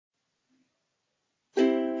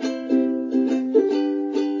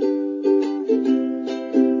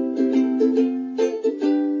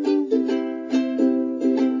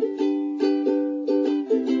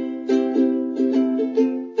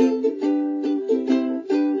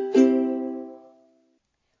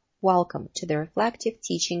Welcome to the Reflective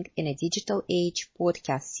Teaching in a Digital Age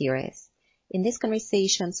podcast series. In these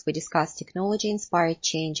conversations, we discuss technology-inspired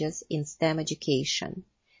changes in STEM education.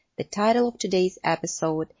 The title of today's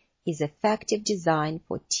episode is Effective Design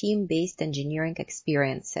for Team-Based Engineering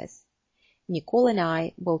Experiences. Nicole and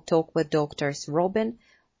I will talk with Drs. Robin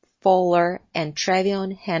Fowler and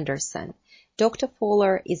Trevion Henderson. Dr.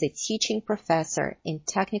 Fowler is a teaching professor in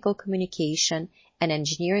technical communication and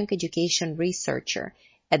engineering education researcher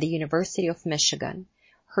at the University of Michigan.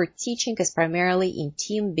 Her teaching is primarily in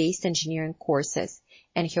team-based engineering courses,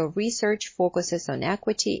 and her research focuses on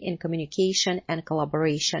equity in communication and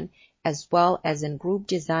collaboration, as well as in group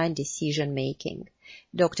design decision-making.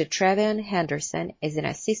 Dr. Trevion Henderson is an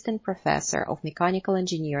assistant professor of mechanical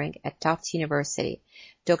engineering at Tufts University.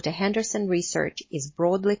 Dr. Henderson's research is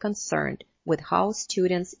broadly concerned with how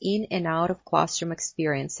students in and out of classroom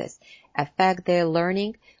experiences affect their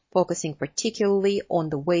learning, focusing particularly on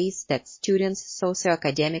the ways that students'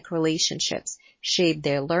 socioacademic relationships shape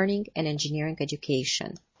their learning and engineering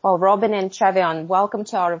education. Well, Robin and Trevion, welcome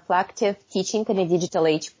to our Reflective Teaching in a Digital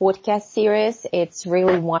Age podcast series. It's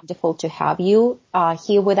really wonderful to have you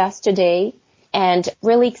here with us today, and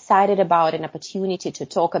really excited about an opportunity to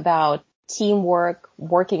talk about teamwork,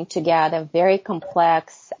 working together, very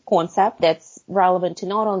complex concept that's relevant to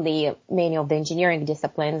not only many of the engineering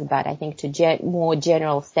disciplines, but I think to more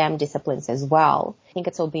general STEM disciplines as well. I think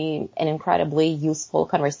it will be an incredibly useful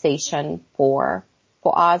conversation for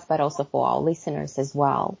us, but also for our listeners as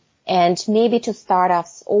well. And maybe to start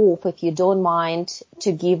us off, if you don't mind,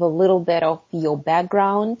 to give a little bit of your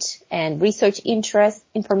background and research interest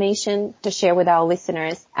information to share with our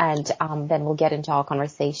listeners, and then we'll get into our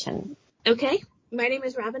conversation. Okay, my name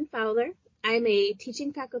is Robin Fowler. I'm a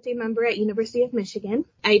teaching faculty member at University of Michigan.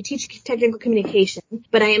 I teach technical communication,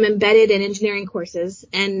 but I am embedded in engineering courses,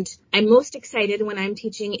 and I'm most excited when I'm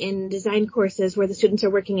teaching in design courses where the students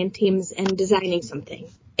are working in teams and designing something.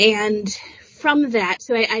 And from that,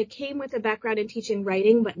 so I came with a background in teaching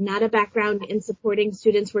writing, but not a background in supporting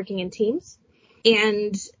students working in teams.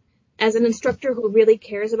 And as an instructor who really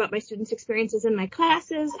cares about my students' experiences in my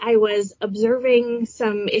classes, I was observing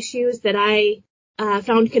some issues that I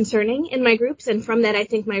found concerning in my groups, and from that I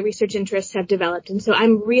think my research interests have developed. And so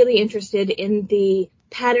I'm really interested in the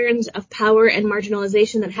patterns of power and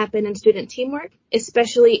marginalization that happen in student teamwork,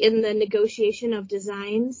 especially in the negotiation of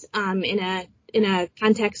designs in a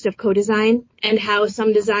context of co-design, and how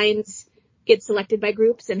some designs get selected by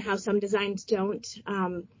groups and how some designs don't,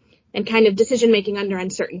 and kind of decision-making under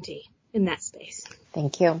uncertainty in that space.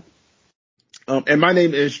 Thank you. And my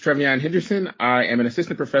name is Trevion Henderson. I am an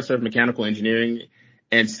assistant professor of mechanical engineering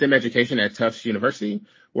and STEM education at Tufts University,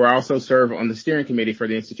 where I also serve on the steering committee for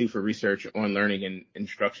the Institute for Research on Learning and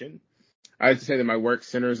Instruction. I like to say that my work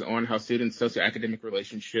centers on how students' socioacademic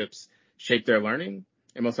relationships shape their learning,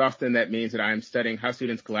 and most often that means that I am studying how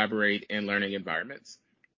students collaborate in learning environments.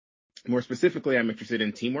 More specifically, I'm interested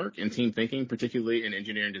in teamwork and team thinking, particularly in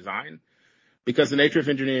engineering design, because the nature of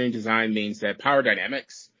engineering design means that power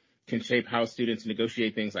dynamics can shape how students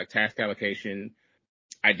negotiate things like task allocation,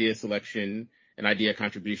 idea selection, and idea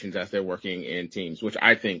contributions as they're working in teams, which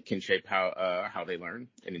I think can shape how they learn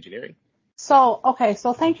in engineering. So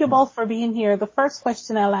thank you both for being here. The first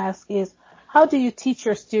question I'll ask is, how do you teach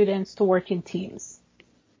your students to work in teams?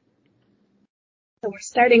 So we're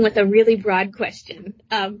starting with a really broad question.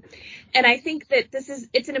 And I think that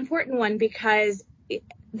it's an important one because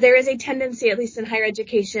there is a tendency, at least in higher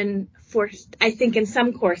education, I think in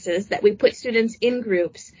some courses, that we put students in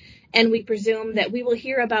groups and we presume that we will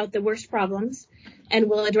hear about the worst problems and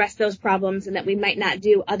we'll address those problems, and that we might not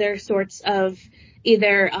do other sorts of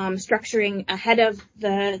either structuring ahead of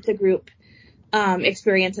the group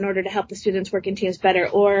experience in order to help the students work in teams better,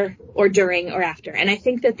 or during or after. And I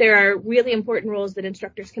think that there are really important roles that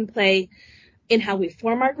instructors can play in how we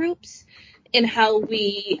form our groups, in how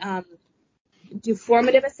we do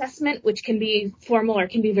formative assessment, which can be formal or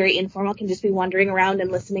can be very informal, can just be wandering around and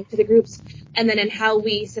listening to the groups, and then in how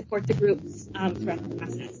we support the groups throughout the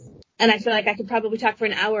process. And I feel like I could probably talk for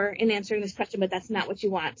an hour in answering this question, but that's not what you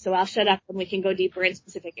want. So I'll shut up and we can go deeper in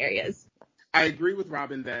specific areas. I agree with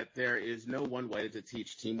Robin that there is no one way to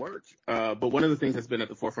teach teamwork, but one of the things that's been at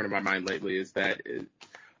the forefront of my mind lately is that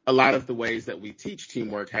a lot of the ways that we teach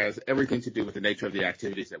teamwork has everything to do with the nature of the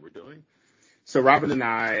activities that we're doing. So Robin and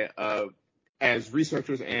I, as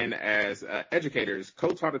researchers and as educators,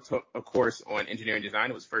 co-taught a course on engineering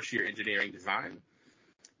design. It was first year engineering design.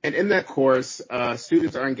 And in that course,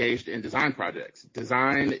 students are engaged in design projects.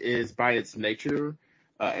 Design is by its nature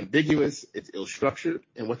ambiguous, it's ill-structured.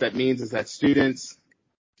 And what that means is that students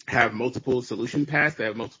have multiple solution paths, they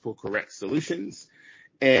have multiple correct solutions,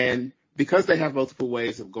 And because they have multiple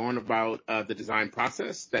ways of going about the design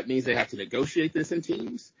process, that means they have to negotiate this in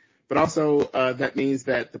teams. But also that means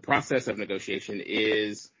that the process of negotiation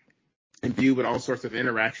is imbued with all sorts of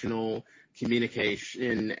interactional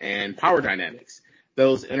communication and power dynamics.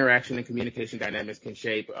 Those interaction and communication dynamics can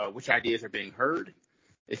shape which ideas are being heard.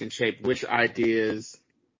 It can shape which ideas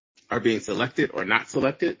are being selected or not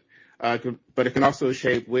selected. But it can also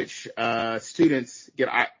shape which students get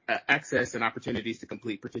access and opportunities to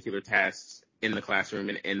complete particular tasks in the classroom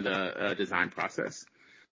and in the design process.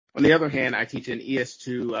 On the other hand, I teach an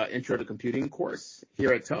ES2 Intro to Computing course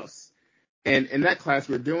here at Tufts. And in that class,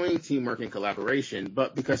 we're doing teamwork and collaboration,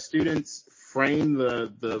 but because students frame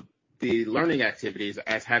the learning activities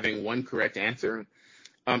as having one correct answer,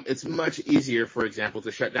 it's much easier, for example,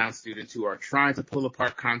 to shut down students who are trying to pull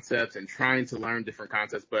apart concepts and trying to learn different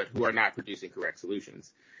concepts, but who are not producing correct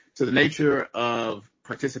solutions. So the nature of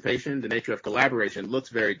participation, the nature of collaboration looks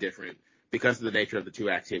very different because the nature of the two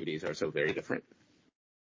activities are so very different.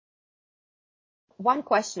 One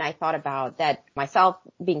question I thought about, that myself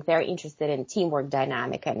being very interested in teamwork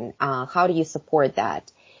dynamic and how do you support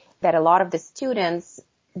that a lot of the students,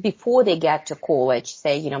 before they get to college,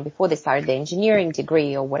 say, before they start the engineering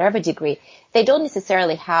degree or whatever degree, they don't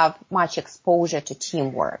necessarily have much exposure to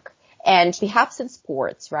teamwork. And perhaps in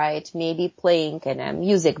sports, right? Maybe playing in a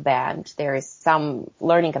music band, there is some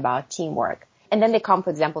learning about teamwork. And then they come,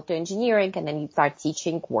 for example, to engineering, and then you start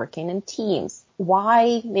teaching working in teams.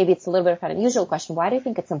 Why? Maybe it's a little bit of an unusual question. Why do you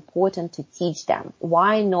think it's important to teach them?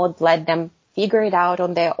 Why not let them figure it out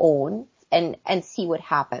on their own and see what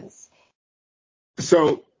happens?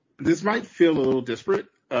 So this might feel a little disparate,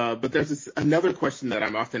 but there's another question that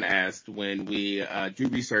I'm often asked when we do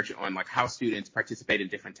research on like how students participate in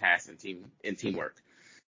different tasks in teamwork.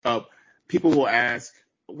 People will ask,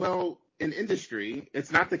 well, in industry,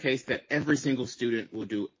 it's not the case that every single student will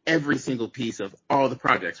do every single piece of all the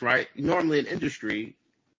projects, right? Normally in industry,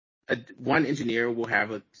 one engineer will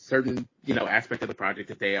have a certain, aspect of the project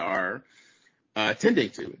that they are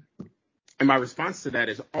tending to. And my response to that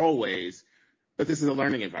is always, but this is a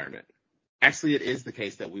learning environment. Actually, it is the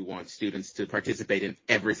case that we want students to participate in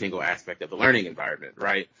every single aspect of the learning environment,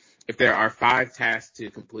 right? If there are 5 tasks to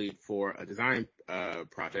complete for a design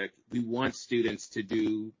project, we want students to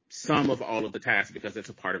do some of all of the tasks because it's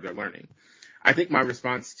a part of their learning. I think my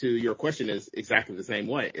response to your question is exactly the same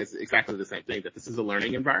way. It's exactly the same thing, that this is a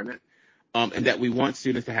learning environment, and that we want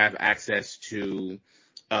students to have access to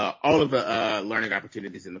all of the learning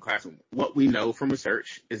opportunities in the classroom. What we know from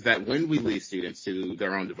research is that when we leave students to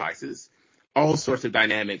their own devices, all sorts of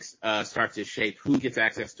dynamics start to shape who gets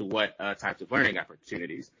access to what types of learning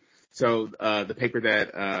opportunities. So the paper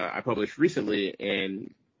that I published recently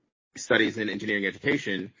in Studies in Engineering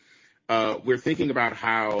Education, we're thinking about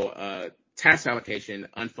how task allocation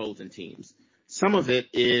unfolds in teams. Some of it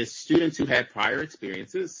is students who had prior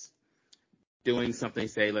experiences doing something,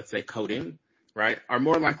 let's say coding, right, are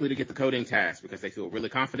more likely to get the coding task because they feel really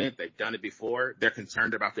confident. They've done it before. They're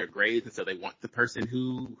concerned about their grades, and so they want the person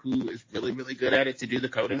who is really, really good at it to do the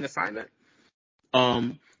coding assignment.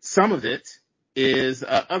 Some of it is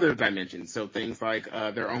other dimensions, so things like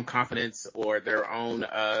their own confidence or their own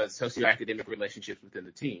socioacademic relationships within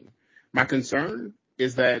the team. My concern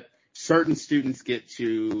is that certain students get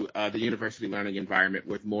to the university learning environment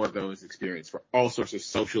with more of those experiences for all sorts of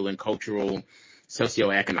social and cultural,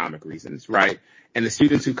 socioeconomic reasons, right? And the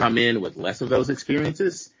students who come in with less of those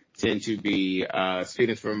experiences tend to be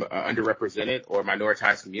students from underrepresented or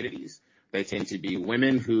minoritized communities. They tend to be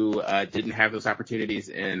women who didn't have those opportunities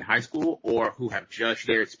in high school or who have judged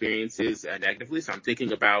their experiences negatively. So I'm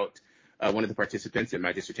thinking about one of the participants in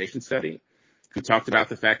my dissertation study who talked about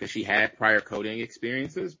the fact that she had prior coding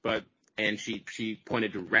experiences, and she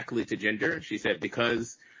pointed directly to gender. She said,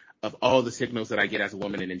 because of all the signals that I get as a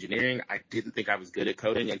woman in engineering, I didn't think I was good at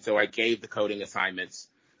coding, and so I gave the coding assignments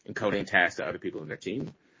and coding tasks to other people in their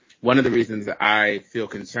team. One of the reasons that I feel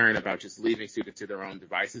concerned about just leaving students to their own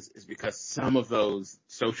devices is because some of those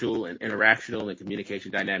social and interactional and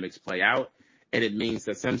communication dynamics play out, and it means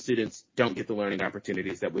that some students don't get the learning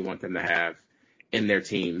opportunities that we want them to have in their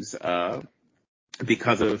teams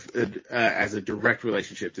because of as a direct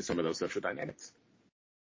relationship to some of those social dynamics.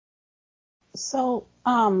 So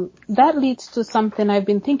that leads to something I've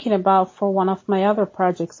been thinking about for one of my other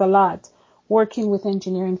projects a lot, working with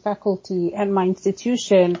engineering faculty at my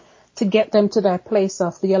institution to get them to that place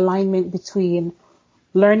of the alignment between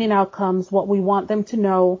learning outcomes, what we want them to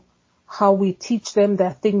know, how we teach them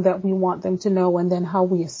that thing that we want them to know, and then how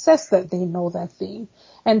we assess that they know that thing.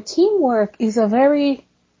 And teamwork is a very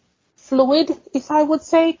fluid, if I would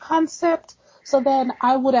say, concept. So then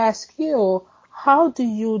I would ask you, how do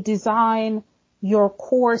you design your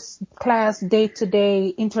course class day-to-day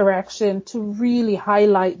interaction to really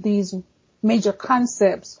highlight these major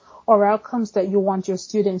concepts or outcomes that you want your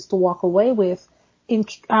students to walk away with, in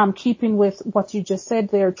keeping with what you just said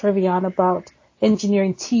there, Trevion, about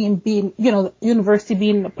engineering team being, university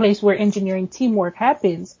being a place where engineering teamwork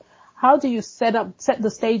happens? How do you set the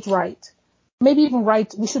stage right? Maybe even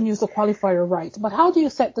right, we shouldn't use the qualifier right, but how do you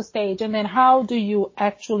set the stage, and then how do you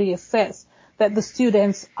actually assess that the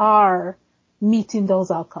students are meeting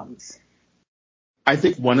those outcomes? I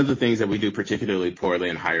think one of the things that we do particularly poorly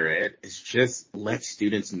in higher ed is just let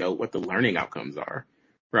students know what the learning outcomes are,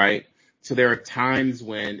 right? So there are times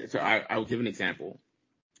when, I'll give an example.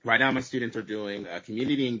 Right now, my students are doing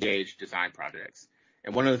community engaged design projects.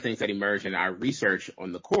 And one of the things that emerged in our research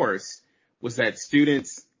on the course was that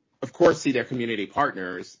students, of course, see their community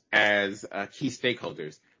partners as key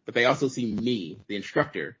stakeholders, but they also see me, the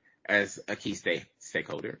instructor, as a key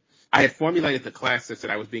stakeholder. I had formulated the class such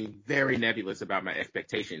that I was being very nebulous about my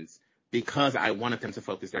expectations because I wanted them to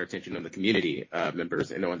focus their attention on the community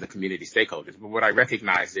members and on the community stakeholders. But what I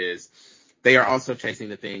recognized is they are also chasing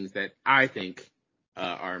the things that I think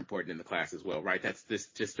are important in the class as well, right? That's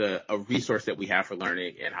just a resource that we have for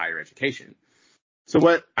learning in higher education. So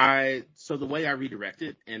the way I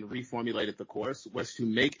redirected and reformulated the course was to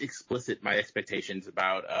make explicit my expectations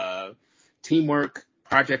about teamwork,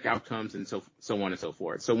 project outcomes, and so on and so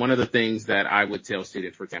forth. So one of the things that I would tell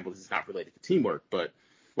students, for example, this is not related to teamwork, but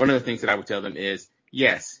one of the things that I would tell them is,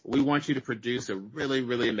 yes, we want you to produce a really,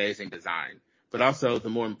 really amazing design. But also the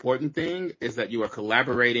more important thing is that you are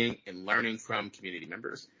collaborating and learning from community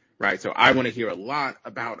members, right? So I want to hear a lot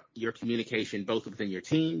about your communication, both within your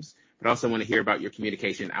teams, but also want to hear about your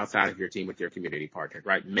communication outside of your team with your community partners,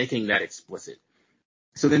 right? Making that explicit.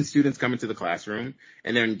 So then students come into the classroom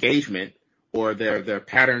and their engagement or their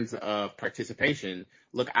patterns of participation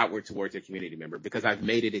look outward towards their community member because I've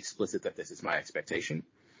made it explicit that this is my expectation.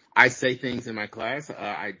 I say things in my class.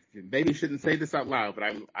 I maybe shouldn't say this out loud, but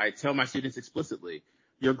I tell my students explicitly,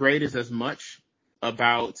 your grade is as much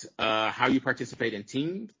about how you participate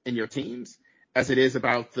in your teams, as it is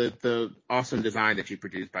about the awesome design that you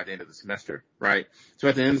produce by the end of the semester, right? So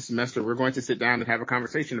at the end of the semester, we're going to sit down and have a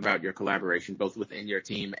conversation about your collaboration, both within your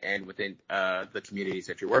team and within the communities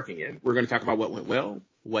that you're working in. We're going to talk about what went well,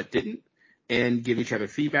 what didn't, and give each other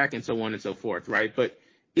feedback and so on and so forth, right? But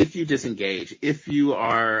if you disengage, if you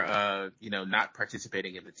are, not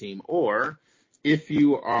participating in the team, or if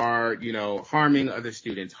you are, harming other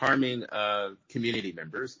students, harming community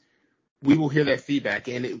members, we will hear that feedback,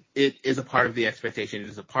 and it is a part of the expectation. It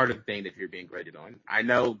is a part of the thing that you're being graded on. I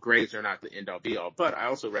know grades are not the end-all be-all, but I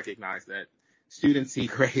also recognize that students see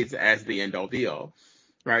grades as the end-all be-all,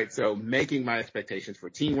 right? So making my expectations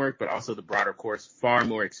for teamwork, but also the broader course far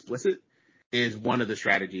more explicit is one of the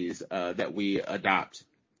strategies that we adopt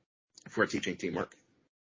for teaching teamwork.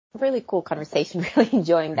 Really cool conversation, really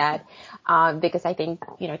enjoying that, because I think,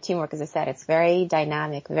 teamwork, as I said, it's very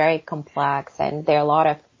dynamic, very complex, and there are a lot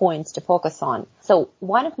of points to focus on. So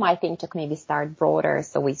one of my things to maybe start broader,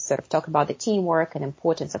 so we sort of talk about the teamwork and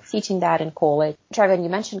importance of teaching that in college. Trevion, you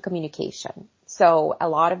mentioned communication. So a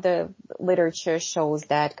lot of the literature shows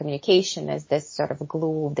that communication is this sort of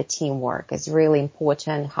glue of the teamwork. Is really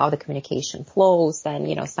important, how the communication flows. And,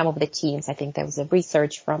 some of the teams, I think there was a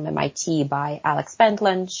research from MIT by Alex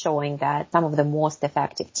Pentland showing that some of the most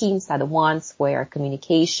effective teams are the ones where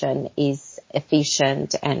communication is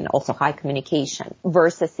efficient and also high communication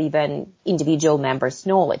versus even individual members'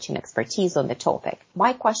 knowledge and expertise on the topic.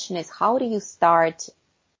 My question is, how do you start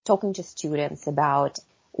talking to students about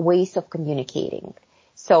ways of communicating?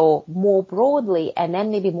 So more broadly, and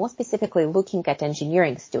then maybe more specifically looking at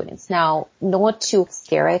engineering students. Now, not to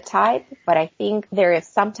stereotype, but I think there is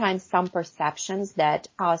sometimes some perceptions that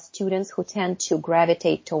our students who tend to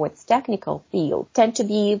gravitate towards technical field tend to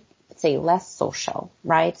be, say, less social,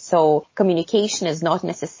 right? So communication is not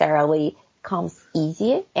necessarily comes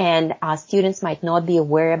easy, and our students might not be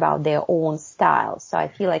aware about their own style. So I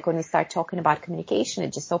feel like when we start talking about communication,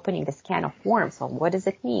 it's just opening this can of worms. So what does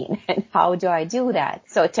it mean? And how do I do that?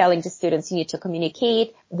 So telling the students you need to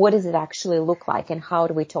communicate, what does it actually look like, and how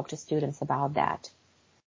do we talk to students about that?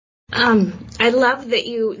 I love that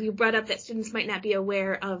you brought up that students might not be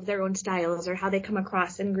aware of their own styles or how they come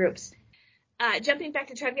across in groups. Jumping back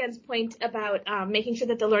to Trevion's point about making sure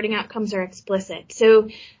that the learning outcomes are explicit. So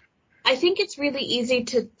I think it's really easy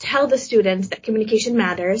to tell the students that communication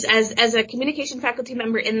matters. As a communication faculty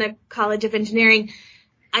member in the College of Engineering,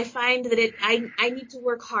 I find that I need to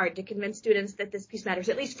work hard to convince students that this piece matters,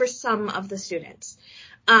 at least for some of the students.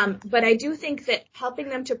 But I do think that helping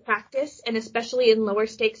them to practice, and especially in lower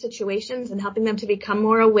stake situations, and helping them to become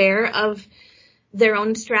more aware of their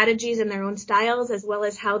own strategies and their own styles, as well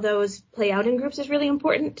as how those play out in groups, is really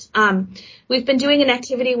important. We've been doing an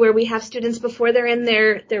activity where we have students, before they're in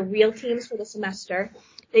their real teams for the semester,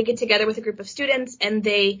 they get together with a group of students and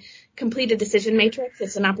they complete a decision matrix.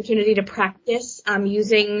 It's an opportunity to practice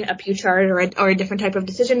using a pew chart or a different type of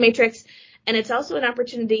decision matrix. And it's also an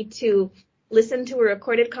opportunity to listen to a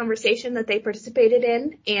recorded conversation that they participated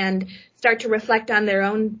in and start to reflect on their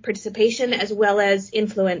own participation as well as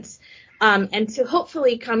influence, and to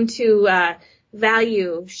hopefully come to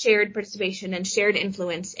value shared participation and shared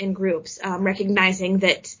influence in groups, recognizing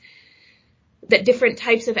that different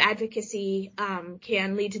types of advocacy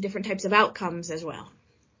can lead to different types of outcomes as well.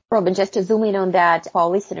 Robin, just to zoom in on that, for our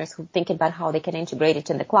listeners who think about how they can integrate it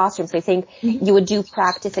in the classrooms, I think you would do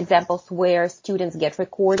practice examples where students get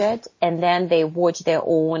recorded and then they watch their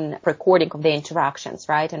own recording of the interactions,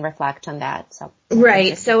 right, and reflect on that.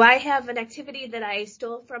 Right. So I have an activity that I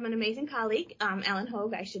stole from an amazing colleague, Alan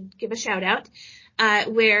Hogue, I should give a shout out,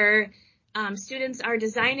 where students are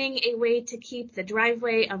designing a way to keep the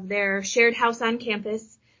driveway of their shared house on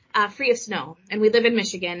campus free of snow. And we live in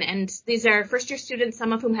Michigan, and these are first-year students,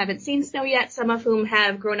 some of whom haven't seen snow yet, some of whom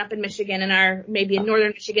have grown up in Michigan and are maybe in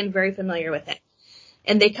northern Michigan very familiar with it.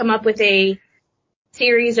 And they come up with a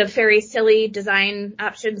series of very silly design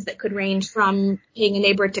options that could range from paying a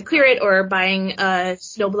neighbor to clear it or buying a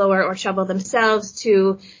snowblower or shovel themselves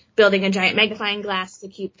to building a giant magnifying glass to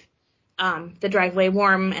keep the driveway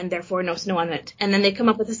warm and therefore no snow on it. And then they come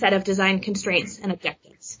up with a set of design constraints and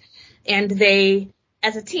objectives. And they,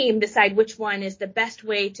 as a team, decide which one is the best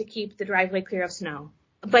way to keep the driveway clear of snow.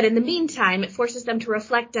 But in the meantime, it forces them to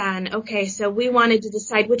reflect on, okay, so we wanted to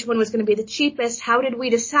decide which one was going to be the cheapest. How did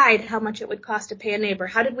we decide how much it would cost to pay a neighbor?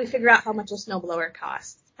 How did we figure out how much a snowblower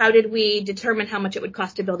costs? How did we determine how much it would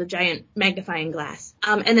cost to build a giant magnifying glass?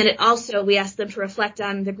 And then we asked them to reflect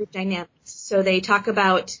on the group dynamics. So they talk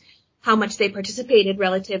about how much they participated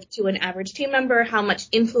relative to an average team member, how much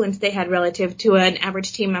influence they had relative to an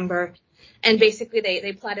average team member. And basically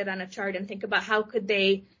they plot it on a chart and think about how could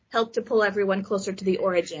they help to pull everyone closer to the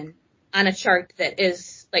origin on a chart that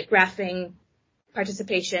is like graphing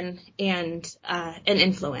participation and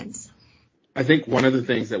influence. I think one of the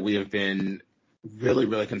things that we have been really,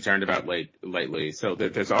 really concerned about lately, so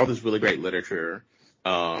there's all this really great literature.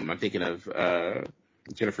 I'm thinking of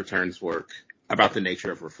Jennifer Turn's work about the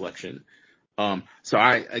nature of reflection. My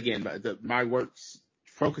work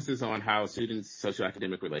focuses on how students'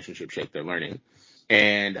 socioacademic relationships shape their learning.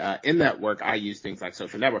 And in that work, I use things like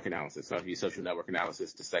social network analysis. So I've used social network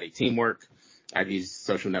analysis to study teamwork. I've used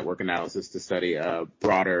social network analysis to study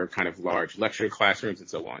broader kind of large lecture classrooms and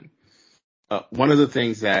so on. One of the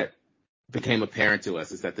things that became apparent to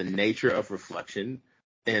us is that the nature of reflection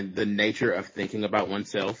and the nature of thinking about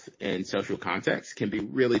oneself in social context can be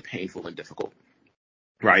really painful and difficult,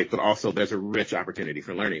 right? But also there's a rich opportunity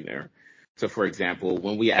for learning there. So, for example,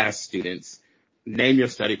 when we ask students, name your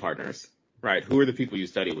study partners, right? Who are the people you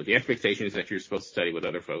study with? The expectation is that you're supposed to study with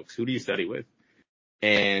other folks. Who do you study with?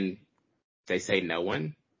 And they say no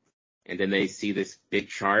one. And then they see this big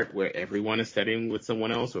chart where everyone is studying with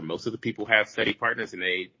someone else, or most of the people have study partners, and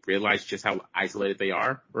they realize just how isolated they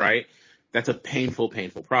are, right? That's a painful,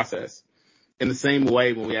 painful process. In the same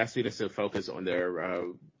way, when we ask students to focus on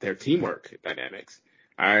their teamwork dynamics,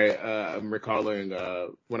 I'm recalling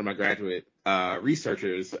one of my graduate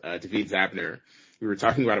researchers, David Zabner. We were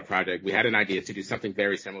talking about a project. We had an idea to do something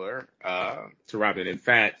very similar to Robin. In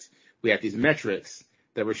fact, we had these metrics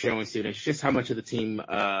that were showing students just how much of the team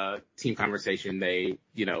conversation they,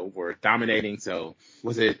 were dominating. So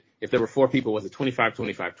was it, if there were 4 people, was it 25,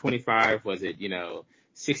 25, 25? Was it,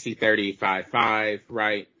 60, 30, 5, 5,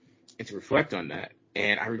 right? And to reflect on that.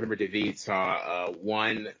 And I remember David saw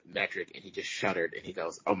one metric and he just shuddered and he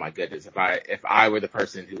goes, oh my goodness, if I were the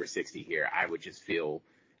person who were 60 here, I would just feel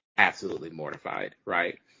absolutely mortified,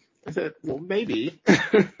 right? I said, well, maybe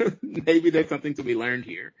there's something to be learned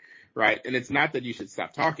here, right? And it's not that you should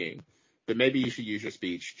stop talking, but maybe you should use your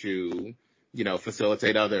speech to,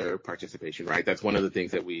 facilitate other participation, right? That's one of the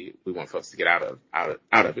things that we want folks to get out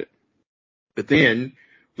of it. But then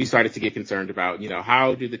we started to get concerned about,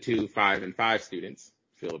 how do the 2, 5, and 5 students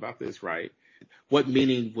feel about this, right? What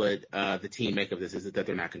meaning would the team make of this? Is it that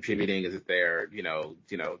they're not contributing? Is it they're,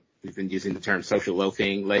 we've been using the term social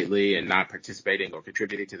loafing lately and not participating or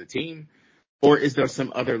contributing to the team? Or is there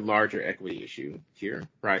some other larger equity issue here,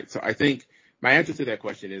 right? So I think My answer to that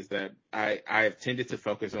question is that I have tended to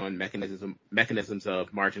focus on mechanisms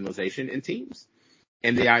of marginalization in teams,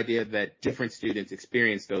 and the idea that different students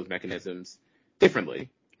experience those mechanisms differently,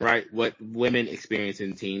 right? What women experience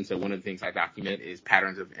in teams. So one of the things I document is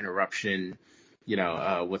patterns of interruption,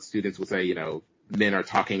 what students will say, men are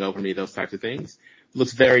talking over me, those types of things.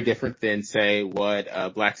 Looks very different than, say, what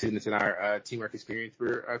Black students in our teamwork experience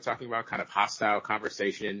were talking about, kind of hostile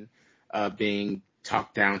conversation, being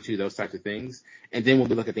talked down to, those types of things. And then when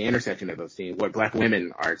we look at the intersection of those teams, what Black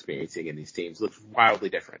women are experiencing in these teams looks wildly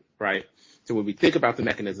different, right? So when we think about the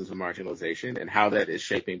mechanisms of marginalization and how that is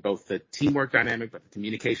shaping both the teamwork dynamic, but the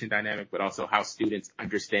communication dynamic, but also how students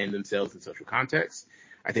understand themselves in social contexts,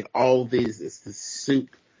 I think all of these is the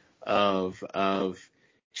soup of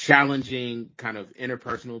challenging kind of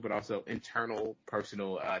interpersonal, but also internal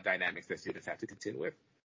personal dynamics that students have to contend with.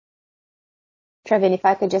 Trevion, if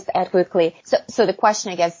I could just add quickly. So the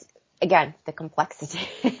question, I guess, again, the complexity.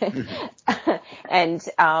 And,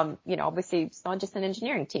 obviously it's not just in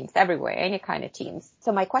engineering teams, everywhere, any kind of teams.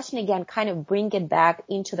 So my question again, kind of bring it back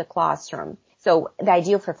into the classroom. So the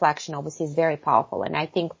idea of reflection obviously is very powerful. And I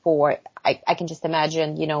think I can just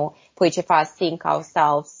imagine, for each of us seeing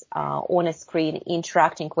ourselves on a screen,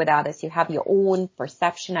 interacting with others, you have your own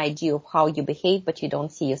perception idea of how you behave, but you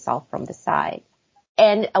don't see yourself from the side.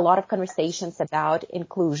 And a lot of conversations about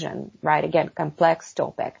inclusion, right? Again, complex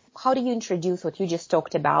topic. How do you introduce what you just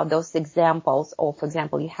talked about, those examples of, for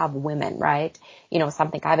example, you have women, right?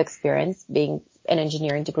 Something I've experienced being in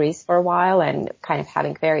engineering degrees for a while and kind of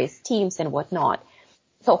having various teams and whatnot.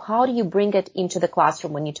 So how do you bring it into the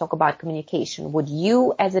classroom when you talk about communication? Would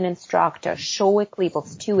you, as an instructor, show a clip of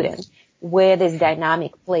student where this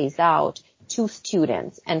dynamic plays out to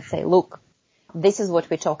students and say, look, this is what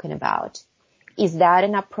we're talking about? Is that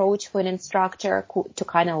an approach for an instructor to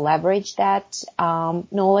kind of leverage that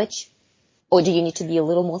knowledge? Or do you need to be a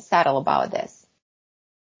little more subtle about this?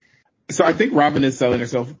 So I think Robin is selling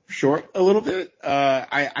herself short a little bit.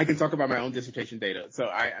 I can talk about my own dissertation data. So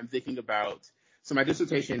I'm thinking about, so my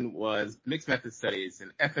dissertation was mixed method studies,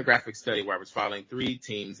 an ethnographic study where I was following 3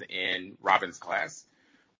 teams in Robin's class.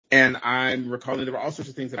 And I'm recalling there were all sorts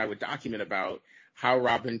of things that I would document about how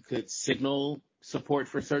Robin could signal support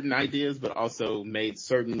for certain ideas, but also made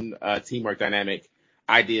certain teamwork dynamic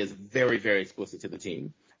ideas very, very explicit to the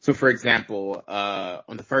team. So, for example,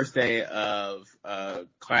 on the first day of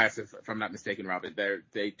class, if I'm not mistaken, Robin,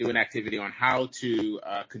 they do an activity on how to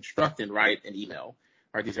construct and write an email.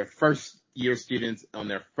 Right? These are first-year students on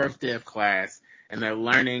their first day of class, and they're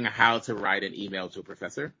learning how to write an email to a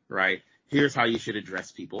professor. Right? Here's how you should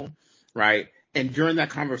address people. Right? And during that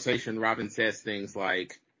conversation, Robin says things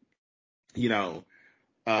like,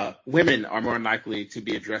 women are more likely to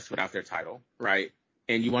be addressed without their title, right?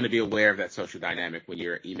 And you want to be aware of that social dynamic when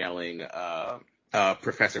you're emailing a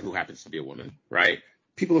professor who happens to be a woman, right?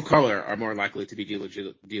 People of color are more likely to be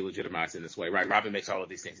delegitimized in this way, right? Robin makes all of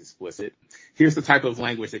these things explicit. Here's the type of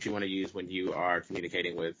language that you want to use when you are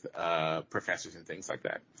communicating with professors and things like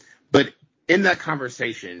that. But in that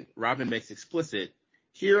conversation, Robin makes explicit,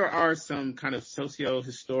 here are some kind of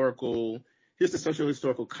here's the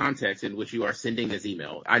socio-historical context in which you are sending this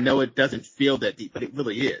email. I know it doesn't feel that deep, but it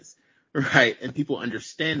really is, right? And people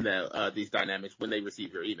understand that these dynamics when they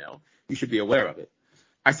receive your email. You should be aware of it.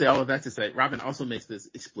 I say all of that to say Robin also makes this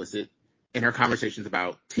explicit in her conversations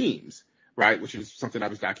about teams, right? Which is something I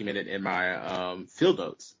was documented in my field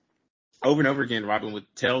notes. Over and over again, Robin would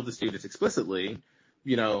tell the students explicitly,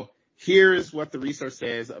 here's what the research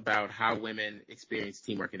says about how women experience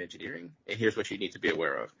teamwork in engineering, and here's what you need to be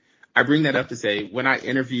aware of. I bring that up to say when I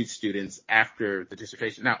interviewed students after the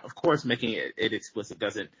dissertation, now, of course, making it explicit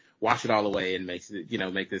doesn't wash it all away and makes it,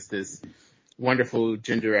 make this wonderful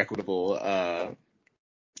gender equitable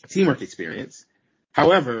teamwork experience.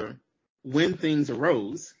 However, when things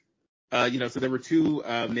arose, so there were 2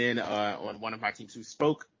 men on one of my teams who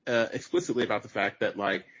spoke explicitly about the fact that,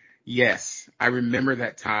 yes, I remember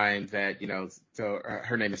that time that, so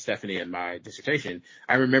her name is Stephanie in my dissertation.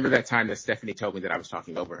 I remember that time that Stephanie told me that I was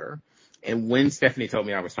talking over her. And when Stephanie told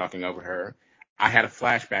me I was talking over her, I had a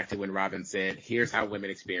flashback to when Robin said, here's how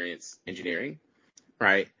women experience engineering,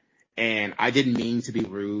 right? And I didn't mean to be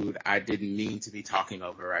rude. I didn't mean to be talking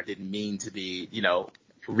over her. I didn't mean to be,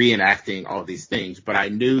 reenacting all these things. But I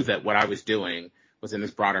knew that what I was doing was in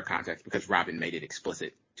this broader context because Robin made it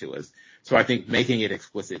explicit to us. So I think making it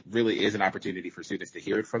explicit really is an opportunity for students to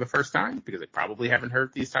hear it for the first time because they probably haven't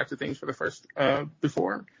heard these types of things for the first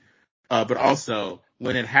before. But also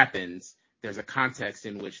when it happens, there's a context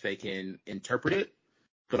in which they can interpret it,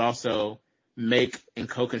 but also make and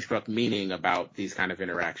co-construct meaning about these kind of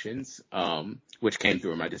interactions, which came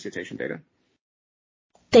through in my dissertation data.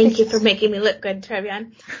 Thank you for making me look good,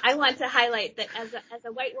 Trevion. I want to highlight that as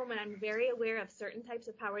a white woman, I'm very aware of certain types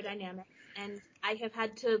of power dynamics, and I have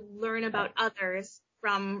had to learn about others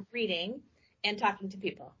from reading and talking to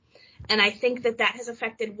people. And I think that has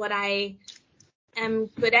affected what I am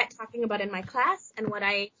good at talking about in my class and what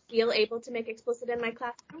I feel able to make explicit in my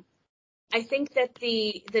classroom. I think that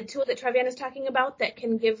the tool that Trevion is talking about that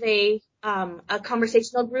can give a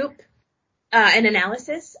conversational group an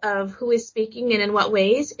analysis of who is speaking and in what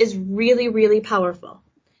ways is really, really powerful.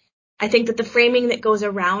 I think that the framing that goes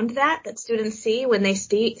around that students see when they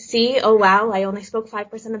see, oh, wow, I only spoke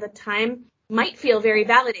 5% of the time, might feel very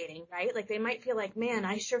validating, right? Like they might feel like, man,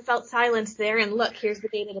 I sure felt silence there, and look, here's the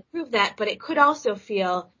data to prove that, but it could also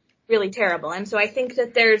feel really terrible. And so I think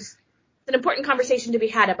that there's an important conversation to be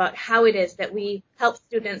had about how it is that we help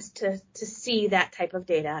students to see that type of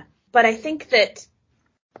data. But I think that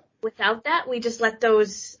without that, we just let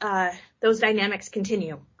those dynamics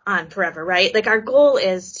continue on forever, right? Like our goal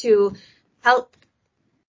is to help,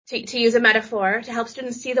 to use a metaphor, to help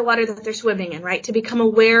students see the water that they're swimming in, right? To become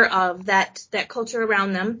aware of that culture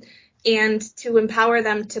around them and to empower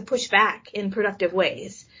them to push back in productive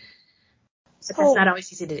ways. But that's not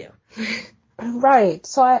always easy to do. Right.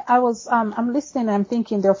 So I'm listening and I'm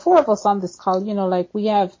thinking there are 4 of us on this call, like we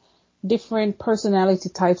have different personality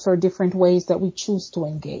types or different ways that we choose to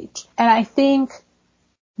engage. And I think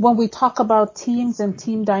when we talk about teams and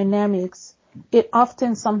team dynamics, it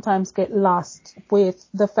often sometimes get lost with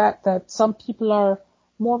the fact that some people are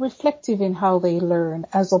more reflective in how they learn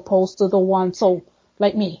as opposed to the one. So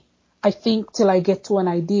like me, I think till I get to an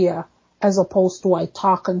idea as opposed to I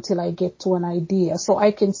talk until I get to an idea. So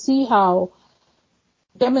I can see how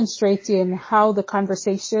demonstrating how the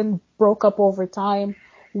conversation broke up over time,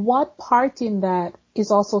 what part in that is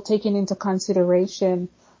also taking into consideration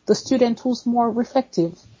the student who's more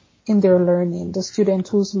reflective in their learning, the student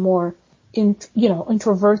who's more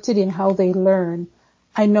introverted in how they learn.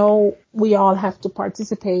 I know we all have to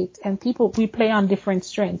participate and we play on different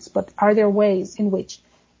strengths, but are there ways in which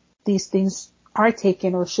these things are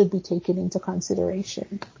taken or should be taken into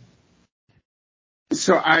consideration?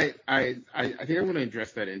 So I think I want to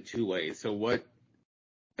address that in 2 ways. So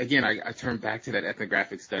I turn back to that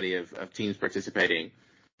ethnographic study of teams participating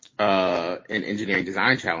in engineering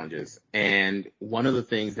design challenges. And one of the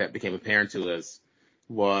things that became apparent to us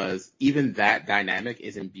was even that dynamic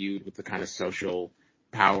is imbued with the kind of social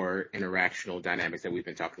power interactional dynamics that we've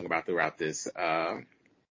been talking about throughout this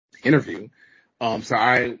interview. So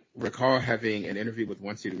I recall having an interview with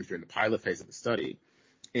one student during the pilot phase of the study,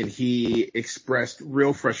 and he expressed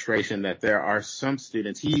real frustration that there are some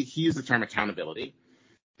students, he used the term accountability.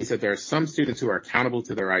 He said there are some students who are accountable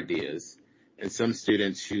to their ideas and some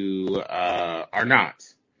students who are not.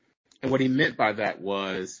 And what he meant by that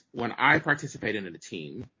was when I participate in a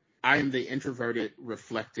team, I am the introverted,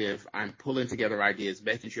 reflective, I'm pulling together ideas,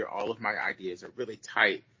 making sure all of my ideas are really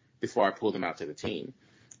tight before I pull them out to the team.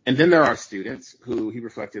 And then there are students who he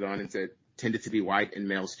reflected on and said tended to be white and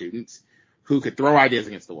male students who could throw ideas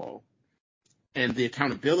against the wall. And the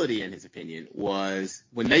accountability, in his opinion, was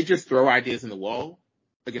when they just throw ideas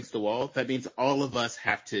against the wall, that means all of us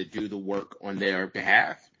have to do the work on their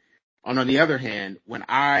behalf. And on the other hand, when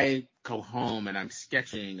I go home and I'm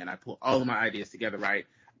sketching and I pull all of my ideas together, right,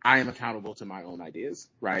 I am accountable to my own ideas,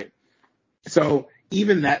 right? So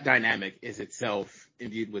even that dynamic is itself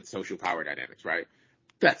imbued with social power dynamics, right?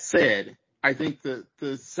 That said, I think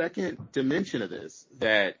the second dimension of this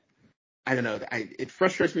that, I don't know, it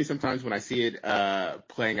frustrates me sometimes when I see it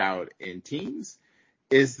playing out in teams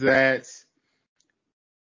is that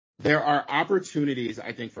there are opportunities,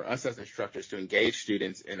 I think, for us as instructors to engage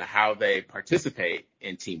students in how they participate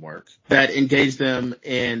in teamwork, that engage them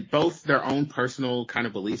in both their own personal kind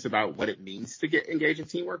of beliefs about what it means to get engaged in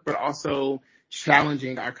teamwork, but also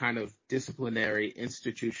challenging our kind of disciplinary,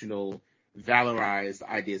 institutional, valorized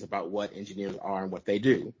ideas about what engineers are and what they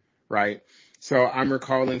do, right? So I'm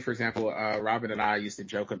recalling, for example, Robin and I used to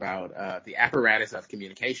joke about the apparatus of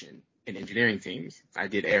communication in engineering teams. I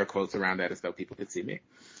did air quotes around that as though people could see me.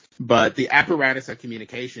 But the apparatus of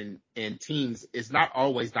communication in teams is not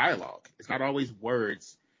always dialogue. It's not always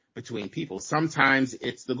words between people. Sometimes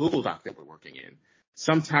it's the Google Doc that we're working in.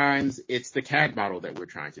 Sometimes it's the CAD model that we're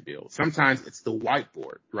trying to build. Sometimes it's the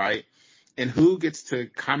whiteboard, right? And who gets to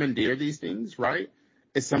commandeer these things, right?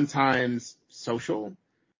 It's sometimes social,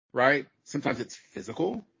 right? Sometimes it's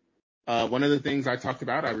physical. One of the things I talked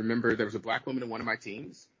about, I remember there was a Black woman in one of my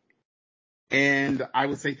teams. And I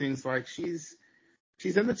would say things like, she's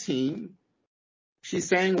in the team, she's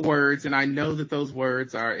saying words, and I know that those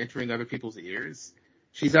words are entering other people's ears.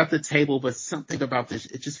 She's at the table, but something about this,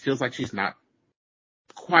 it just feels like she's not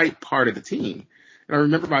quite part of the team. And I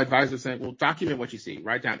remember my advisor saying, well, document what you see,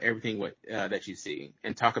 write down everything that you see,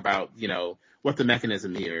 and talk about, what the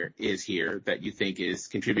mechanism here is that you think is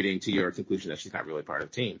contributing to your conclusion that she's not really part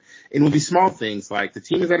of the team. And it would be small things like the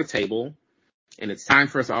team is at a table and it's time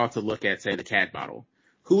for us all to look at, say, the CAD model.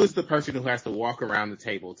 Who is the person who has to walk around the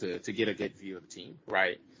table to get a good view of the team,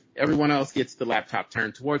 right? Everyone else gets the laptop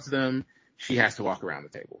turned towards them. She has to walk around the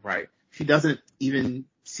table, right? She doesn't even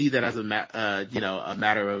see that as a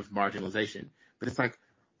matter of marginalization. But it's like,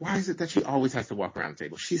 why is it that she always has to walk around the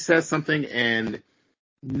table? She says something and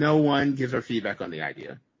no one gives her feedback on the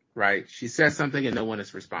idea, right? She says something and no one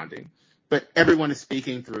is responding. But everyone is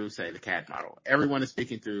speaking through, say, the CAD model. Everyone is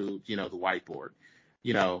speaking through, the whiteboard.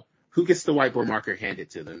 Who gets the whiteboard marker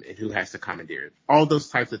handed to them and who has to commandeer it? All those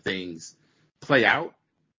types of things play out.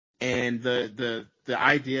 And the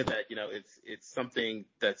idea that, it's something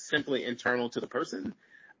that's simply internal to the person,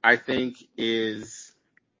 I think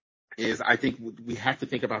I think we have to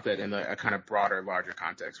think about that in a kind of broader, larger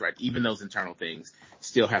context, right? Even those internal things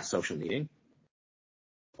still have social meaning.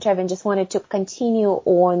 Trevion, just wanted to continue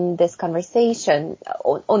on this conversation,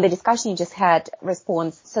 on the discussion you just had,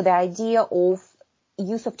 response. So the idea of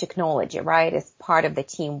use of technology, right, is part of the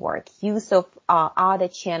teamwork, use of other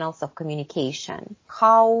channels of communication,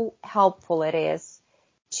 how helpful it is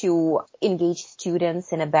to engage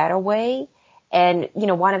students in a better way. And,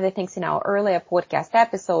 one of the things in our earlier podcast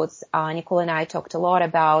episodes, Nicole and I talked a lot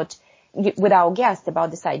about, with our guests, about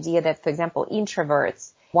this idea that, for example,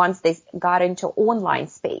 introverts, once they got into online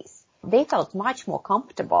space, they felt much more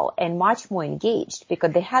comfortable and much more engaged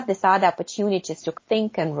because they had this other opportunities to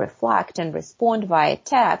think and reflect and respond via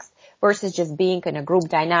text versus just being in a group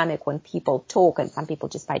dynamic when people talk, and some people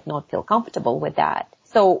just might not feel comfortable with that.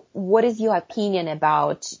 So what is your opinion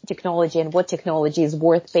about technology and what technology is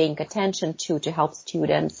worth paying attention to help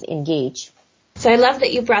students engage? So I love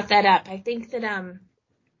that you brought that up. I think that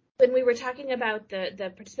when we were talking about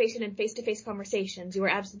the participation in face-to-face conversations, you were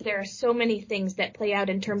absolutely, there are so many things that play out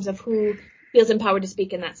in terms of who feels empowered to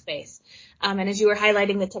speak in that space. And as you were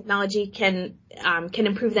highlighting, the technology can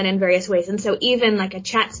improve that in various ways. And so even like a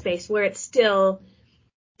chat space where it's still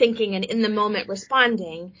thinking and in the moment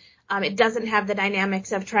responding, it doesn't have the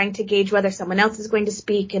dynamics of trying to gauge whether someone else is going to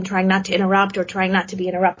speak and trying not to interrupt or trying not to be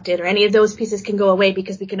interrupted, or any of those pieces can go away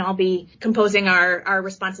because we can all be composing our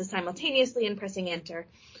responses simultaneously and pressing enter.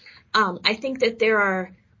 I think that there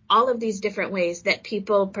are all of these different ways that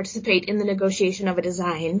people participate in the negotiation of a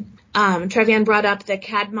design. Trevion brought up the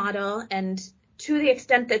CAD model, and to the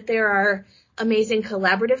extent that there are amazing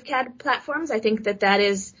collaborative CAD platforms, I think that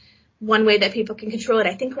is one way that people can control it.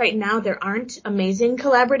 I think right now there aren't amazing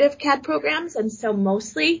collaborative CAD programs, and so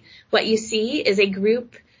mostly what you see is a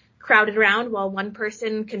group crowded around while one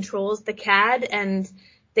person controls the CAD and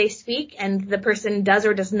they speak, and the person does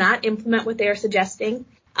or does not implement what they are suggesting.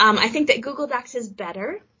 I think that Google Docs is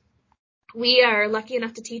better. We are lucky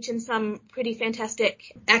enough to teach in some pretty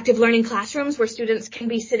fantastic active learning classrooms where students can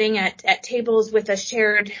be sitting at tables with a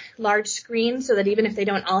shared large screen so that even if they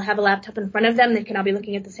don't all have a laptop in front of them, they can all be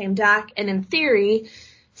looking at the same doc. And in theory,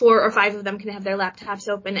 4 or 5 of them can have their laptops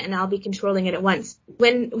open and I'll be controlling it at once.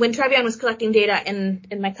 When Trevion was collecting data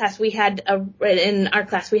in my class, we had a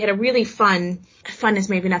really fun is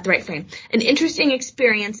maybe not the right frame, an interesting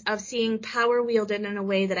experience of seeing power wielded in a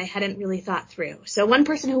way that I hadn't really thought through. So one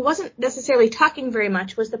person who wasn't necessarily talking very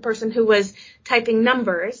much was the person who was typing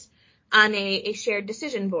numbers on a shared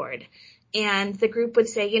decision board. And the group would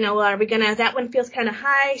say, are we that one feels kind of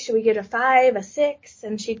high. Should we get a 5, a 6?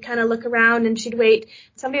 And she'd kind of look around and she'd wait.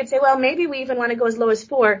 Somebody would say, well, maybe we even want to go as low as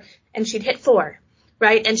 4. And she'd hit 4,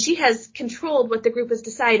 right? And she has controlled what the group has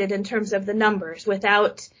decided in terms of the numbers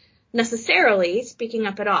without necessarily speaking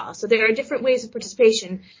up at all. So there are different ways of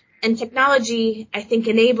participation. And technology, I think,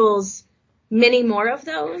 enables many more of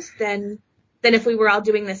those than if we were all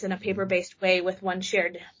doing this in a paper-based way with one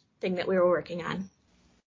shared thing that we were working on.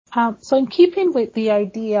 So in keeping with the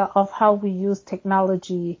idea of how we use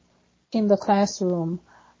technology in the classroom,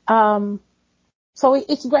 so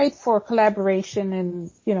it's great for collaboration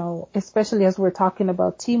and, especially as we're talking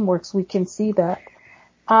about teamwork, we can see that.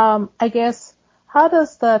 I guess, how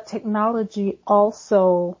does the technology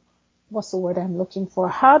also, what's the word I'm looking for?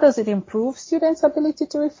 How does it improve students' ability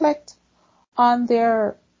to reflect on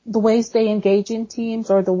the ways they engage in teams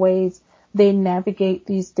or the ways they navigate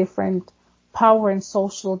these different power and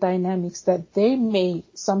social dynamics that they may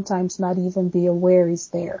sometimes not even be aware is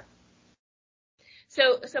there?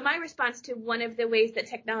 So my response to one of the ways that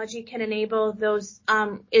technology can enable those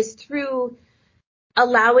is through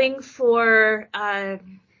allowing for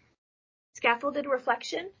scaffolded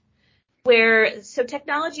reflection. so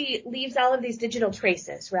technology leaves all of these digital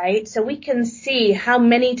traces, right? So we can see how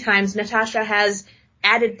many times Natasha has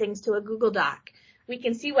added things to a Google Doc. We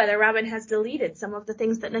can see whether Robin has deleted some of the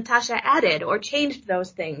things that Natasha added or changed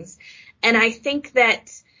those things. And I think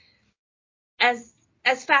that as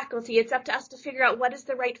faculty, it's up to us to figure out what is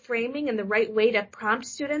the right framing and the right way to prompt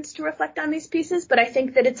students to reflect on these pieces. But I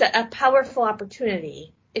think that it's a powerful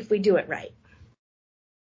opportunity if we do it right.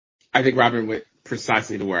 I think Robin went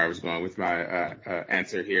precisely to where I was going with my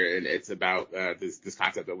answer here, and it's about this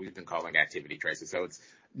concept that we've been calling activity traces. So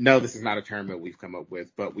this is not a term that we've come up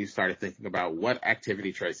with, but we've started thinking about what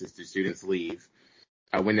activity traces do students leave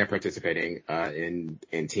when they're participating in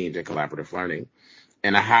teams and collaborative learning,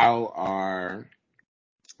 and how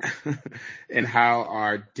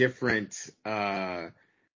are different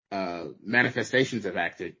manifestations of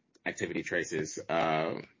activity traces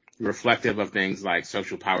reflective of things like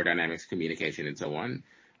social power dynamics, communication, and so on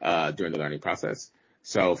during the learning process.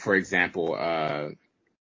 So, for example,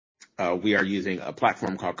 we are using a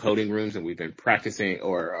platform called Coding Rooms, and we've been practicing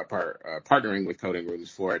or partnering with Coding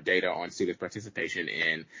Rooms for data on students' participation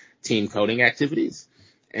in team coding activities.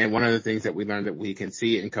 And one of the things that we learned that we can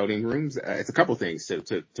see in Coding Rooms, it's a couple things.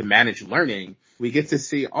 To manage learning, we get to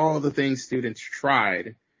see all the things students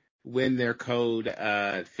tried when their code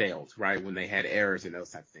failed, right? When they had errors and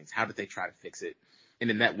those types of things. How did they try to fix it?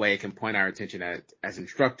 And in that way, it can point our attention as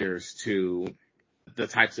instructors to the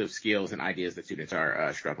types of skills and ideas that students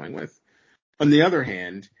are struggling with. On the other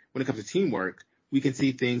hand, when it comes to teamwork, we can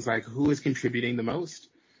see things like who is contributing the most.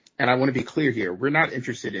 And I want to be clear here. We're not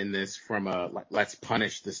interested in this from let's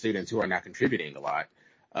punish the students who are not contributing a lot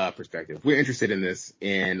perspective. We're interested in this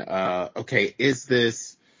is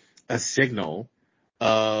this a signal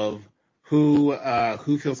of who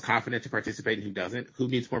feels confident to participate and who doesn't, who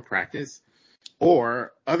needs more practice,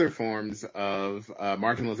 or other forms of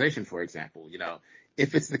marginalization, for example.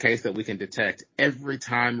 If it's the case that we can detect every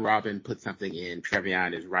time Robin puts something in,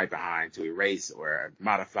 Trevion is right behind to erase or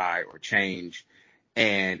modify or change.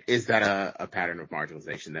 And is that a pattern of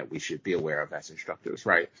marginalization that we should be aware of as instructors,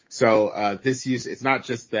 right? So it's not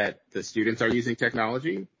just that the students are using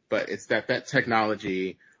technology, but it's that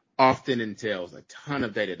technology often entails a ton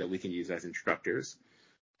of data that we can use as instructors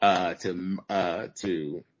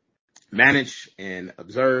to manage and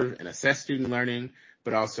observe and assess student learning,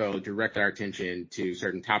 but also direct our attention to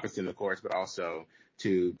certain topics in the course, but also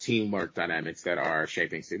to teamwork dynamics that are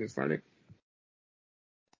shaping students' learning.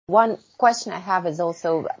 One question I have is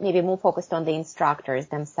also maybe more focused on the instructors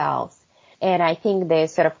themselves. And I think the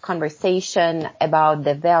sort of conversation about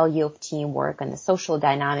the value of teamwork and the social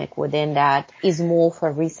dynamic within that is more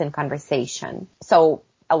for recent conversation. So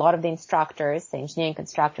a lot of the instructors, the engineering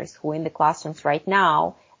instructors who are in the classrooms right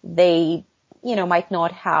now, they, might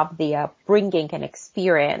not have the upbringing and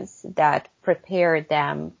experience that prepared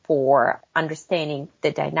them for understanding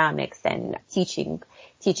the dynamics and teaching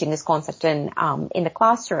this concept in the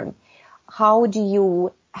classroom. How do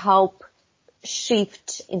you help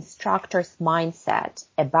shift instructors' mindset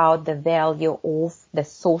about the value of the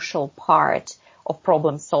social part of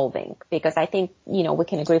problem solving? Because I think, we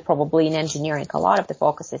can agree probably in engineering, a lot of the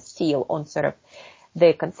focus is still on sort of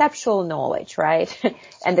the conceptual knowledge, right?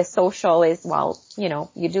 And the social is,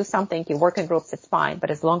 you do something, you work in groups, it's fine,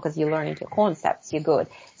 but as long as you're learning your concepts, you're good.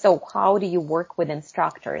 So how do you work with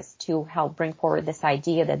instructors to help bring forward this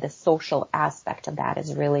idea that the social aspect of that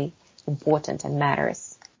is really important and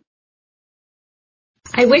matters?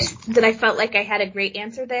 I wish that I felt like I had a great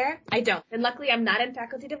answer there. I don't. And luckily I'm not in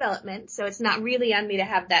faculty development, so it's not really on me to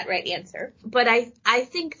have that right answer. But I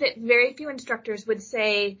think that very few instructors would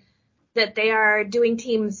say that they are doing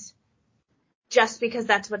teams just because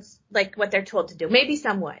that's what they're told to do. Maybe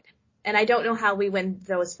some would. And I don't know how we win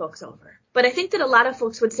those folks over. But I think that a lot of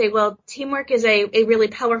folks would say, well, teamwork is a really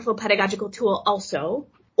powerful pedagogical tool also.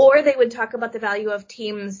 Or they would talk about the value of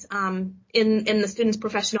teams in the students'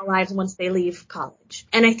 professional lives once they leave college.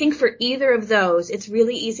 And I think for either of those, it's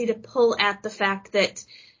really easy to pull at the fact that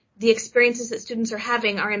the experiences that students are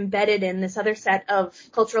having are embedded in this other set of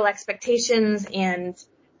cultural expectations and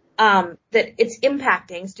that it's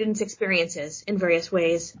impacting students' experiences in various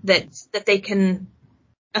ways that they can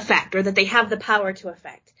affect or that they have the power to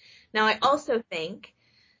affect. Now, I also think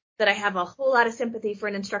that I have a whole lot of sympathy for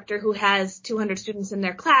an instructor who has 200 students in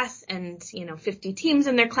their class and, 50 teams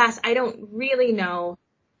in their class. I don't really know.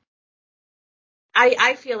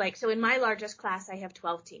 I feel like, so in my largest class, I have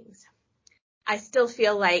 12 teams. I still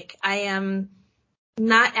feel like I am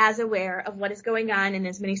not as aware of what is going on in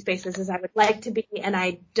as many spaces as I would like to be, and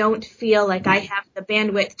I don't feel like I have the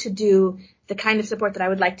bandwidth to do the kind of support that I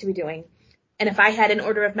would like to be doing. And if I had an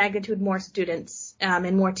order of magnitude more students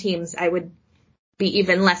and more teams, I would be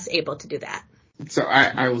even less able to do that. So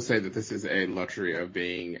I will say that this is a luxury of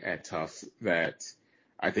being at Tufts, that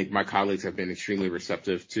I think my colleagues have been extremely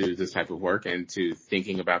receptive to this type of work and to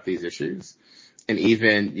thinking about these issues. And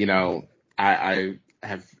even, I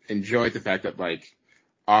have enjoyed the fact that, like,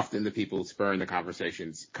 often the people spurring the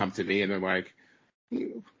conversations come to me and they're like,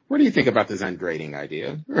 what do you think about this ungrading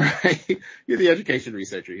idea? Right? You're the education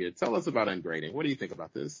researcher here. Tell us about ungrading. What do you think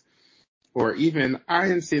about this? Or even, I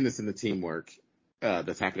am seeing this in the teamwork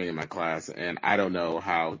that's happening in my class, and I don't know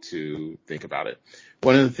how to think about it.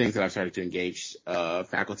 One of the things that I've started to engage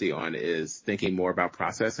faculty on is thinking more about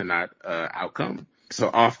process and not outcome. So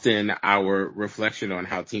often our reflection on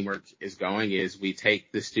how teamwork is going is we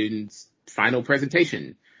take the student's final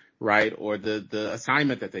presentation, right, or the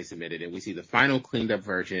assignment that they submitted, and we see the final cleaned up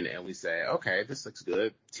version, and we say, okay, this looks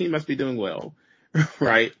good. Team must be doing well,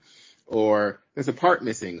 right? Or there's a part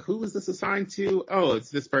missing. Who was this assigned to? Oh, it's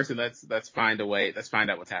this person. Let's find a way. Let's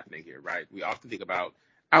find out what's happening here, right? We often think about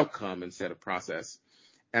outcome instead of process.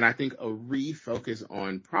 And I think a refocus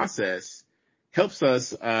on process helps us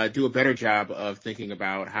do a better job of thinking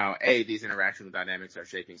about how, these interactional dynamics are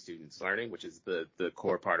shaping students' learning, which is the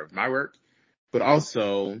core part of my work, but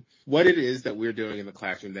also what it is that we're doing in the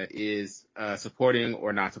classroom that is supporting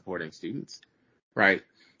or not supporting students, right?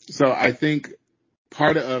 So I think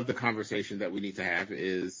part of the conversation that we need to have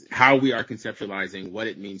is how we are conceptualizing what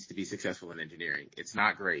it means to be successful in engineering. It's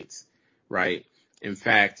not grades, right? In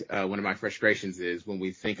fact, one of my frustrations is when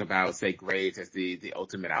we think about, say, grades as the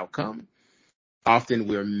ultimate outcome, often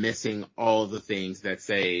we're missing all the things that,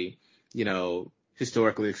 say,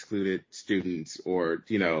 historically excluded students or,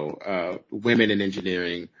 women in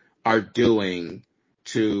engineering are doing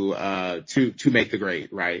to make the grade,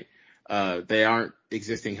 right? They aren't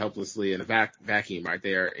existing helplessly in a vacuum, right?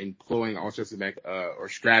 They are employing all sorts of or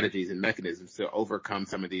strategies and mechanisms to overcome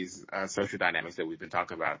some of these social dynamics that we've been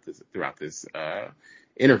talking about throughout this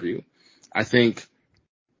interview. I think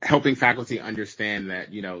helping faculty understand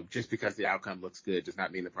that, just because the outcome looks good does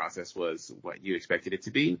not mean the process was what you expected it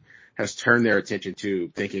to be, has turned their attention to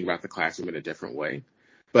thinking about the classroom in a different way.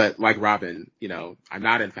 But like Robin, I'm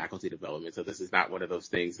not in faculty development, so this is not one of those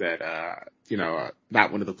things that,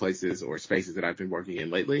 not one of the places or spaces that I've been working in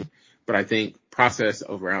lately. But I think process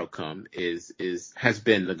over outcome has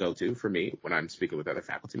been the go-to for me when I'm speaking with other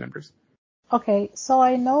faculty members. Okay, so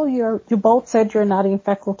I know you both said you're not in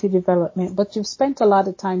faculty development, but you've spent a lot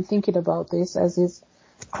of time thinking about this, as is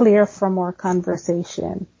clear from our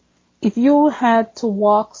conversation. If you had to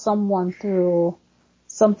walk someone through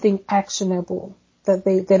something actionable, that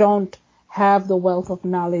they don't have the wealth of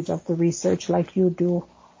knowledge of the research like you do,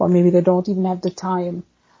 or maybe they don't even have the time,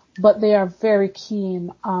 but they are very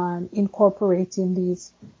keen on incorporating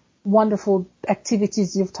these wonderful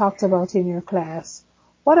activities you've talked about in your class,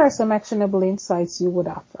 what are some actionable insights you would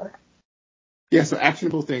offer? Yeah, so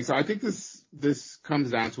actionable things. So I think this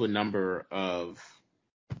comes down to a number of,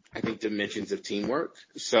 dimensions of teamwork.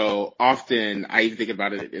 So often I even think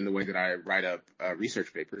about it in the way that I write up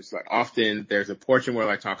research papers. Like often there's a portion where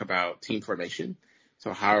I talk about team formation.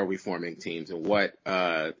 So how are we forming teams and what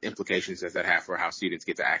implications does that have for how students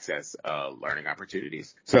get to access learning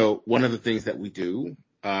opportunities? So one of the things that we do,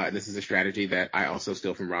 and this is a strategy that I also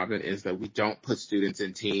steal from Robin, is that we don't put students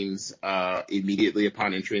in teams immediately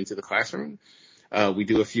upon entry into the classroom. We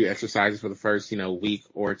do a few exercises for the first, week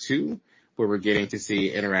or two, where we're getting to see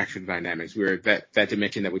interaction dynamics. We're that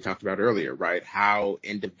dimension that we talked about earlier, right? How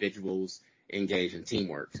individuals engage in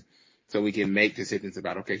teamwork. So we can make decisions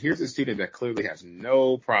about, okay, here's a student that clearly has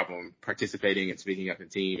no problem participating and speaking up in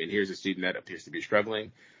team, and here's a student that appears to be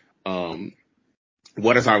struggling.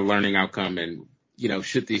 What is our learning outcome, and,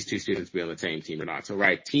 should these two students be on the same team or not? So,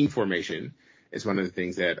 right, team formation is one of the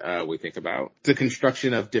things that we think about. The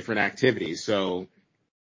construction of different activities. So,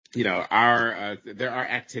 there are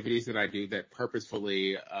activities that I do that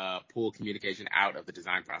purposefully pull communication out of the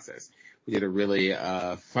design process. We did a really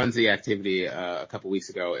funsy activity a couple weeks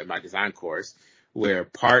ago in my design course, where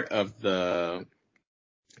part of the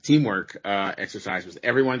teamwork exercise was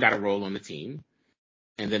everyone got a role on the team,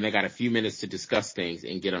 and then they got a few minutes to discuss things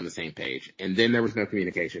and get on the same page. And then there was no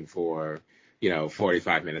communication for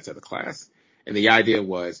 45 minutes of the class. And the idea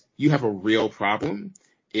was, you have a real problem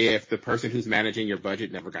if the person who's managing your budget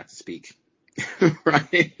never got to speak,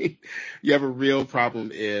 right? You have a real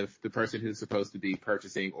problem if the person who's supposed to be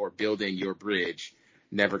purchasing or building your bridge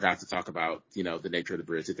never got to talk about, the nature of the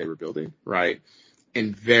bridge that they were building, right?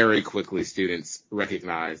 And very quickly, students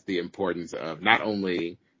recognize the importance of not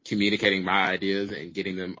only communicating my ideas and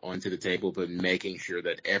getting them onto the table, but making sure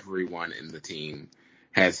that everyone in the team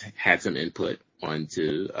has had some input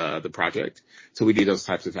onto the project. So we do those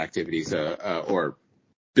types of activities, or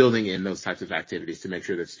building in those types of activities to make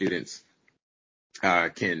sure that students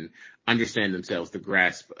can understand themselves, the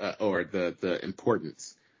grasp or the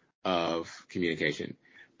importance of communication.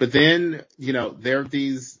 But then, there are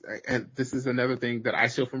these, and this is another thing that I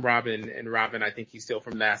steal from Robin, and Robin, I think you steal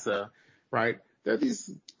from NASA, right? There are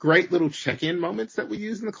these great little check-in moments that we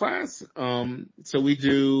use in the class. So we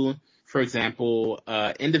do, for example,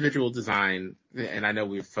 individual design, and I know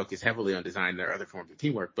we've focused heavily on design. There are other forms of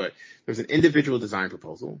teamwork, but there's an individual design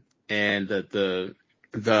proposal, and the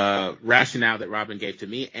rationale that Robin gave to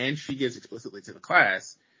me, and she gives explicitly to the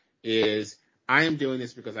class, is I am doing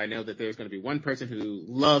this because I know that there's going to be one person who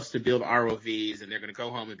loves to build ROVs, and they're going to go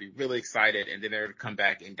home and be really excited, and then they're going to come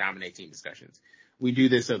back and dominate team discussions. We do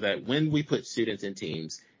this so that when we put students in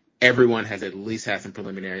teams, everyone has at least had some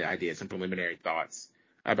preliminary ideas, some preliminary thoughts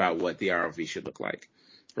about what the ROV should look like,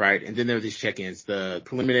 right? And then there are these check-ins. The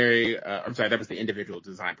preliminary, that was the individual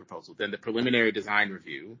design proposal. Then the preliminary design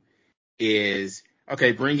review is,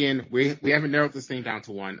 okay, we haven't narrowed this thing down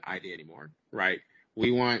to one idea anymore, right?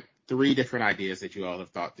 We want 3 different ideas that you all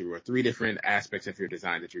have thought through, or 3 different aspects of your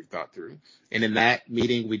design that you've thought through. And in that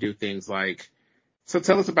meeting, we do things like, so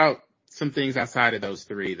tell us about some things outside of those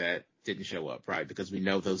 3 that didn't show up, right? Because we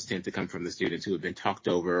know those tend to come from the students who have been talked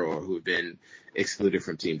over or who have been excluded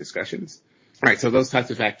from team discussions. Right, so those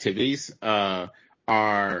types of activities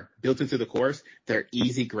are built into the course. They're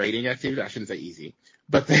easy grading activities. I shouldn't say easy,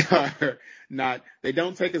 but they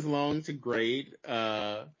don't take as long to grade.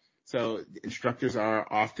 So instructors are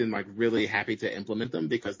often really happy to implement them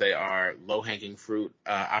because they are low-hanging fruit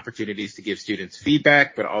opportunities to give students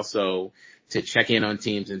feedback, but also to check in on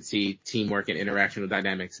teams and see teamwork and interactional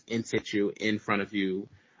dynamics in situ in front of you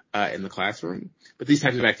in the classroom. But these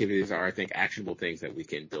types of activities are, I think, actionable things that we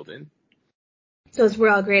can build in. Those were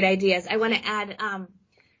all great ideas. I want to add, I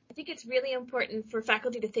think it's really important for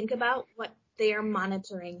faculty to think about what they are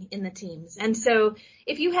monitoring in the teams. And so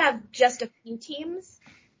if you have just a few teams,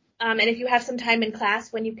 and if you have some time in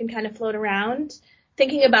class when you can kind of float around,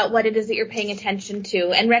 thinking about what it is that you're paying attention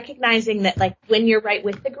to and recognizing that when you're right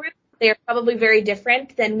with the group, they are probably very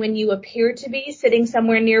different than when you appear to be sitting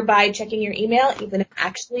somewhere nearby checking your email, even if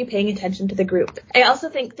actually paying attention to the group. I also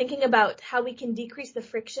think thinking about how we can decrease the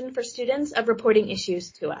friction for students of reporting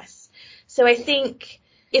issues to us. So I think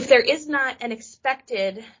if there is not an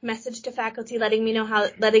expected message to faculty letting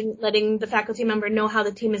the faculty member know how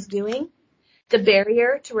the team is doing, the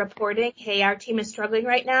barrier to reporting, hey, our team is struggling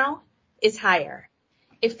right now, is higher.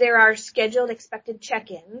 If there are scheduled expected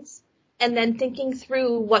check-ins, and then thinking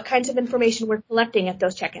through what kinds of information we're collecting at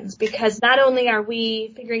those check-ins, because not only are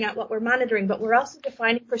we figuring out what we're monitoring, but we're also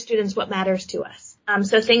defining for students what matters to us.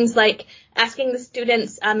 So things like asking the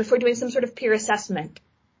students if we're doing some sort of peer assessment,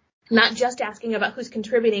 not just asking about who's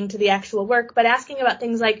contributing to the actual work, but asking about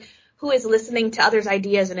things like who is listening to others'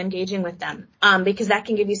 ideas and engaging with them, because that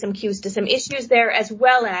can give you some cues to some issues there, as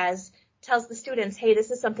well as tells the students, hey,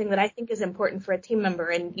 this is something that I think is important for a team member,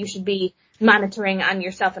 and you should be monitoring on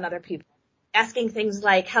yourself and other people. Asking things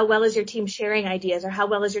like, how well is your team sharing ideas, or how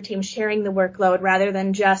well is your team sharing the workload, rather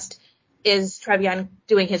than just, is Trevion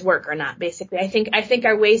doing his work or not, basically. I think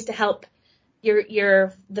are ways to help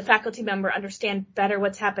the faculty member understand better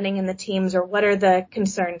what's happening in the teams, or what are the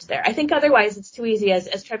concerns there. I think otherwise it's too easy, as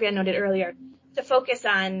Trevion noted earlier, to focus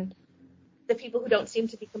on the people who don't seem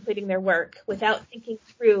to be completing their work without thinking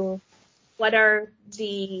through what are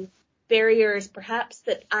the barriers perhaps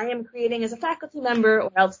that I am creating as a faculty member,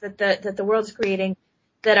 or else that the world is creating,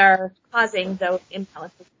 that are causing those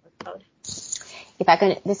imbalances in workload. If I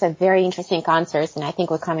can, these are very interesting answers, and I think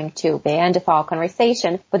we're coming to the end of our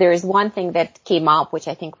conversation. But there is one thing that came up, which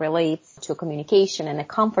I think relates to communication and the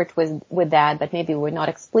comfort with that, but maybe we're not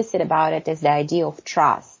explicit about it, is the idea of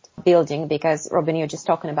trust building. Because, Robin, you're just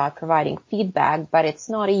talking about providing feedback, but it's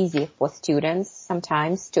not easy for students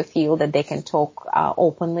sometimes to feel that they can talk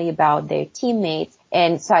openly about their teammates.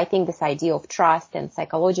 And so I think this idea of trust and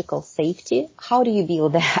psychological safety, how do you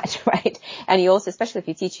build that, right? And you also, especially if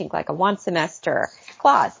you're teaching like a 1 semester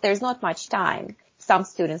class, there's not much time. Some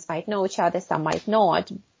students might know each other, some might not.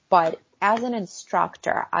 But as an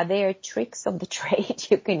instructor, are there tricks of the trade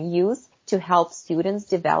you can use to help students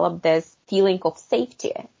develop this feeling of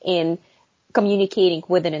safety in communicating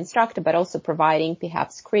with an instructor, but also providing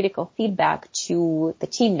perhaps critical feedback to the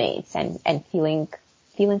teammates and feeling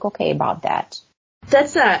okay about that?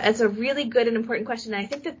 That's a really good and important question. And I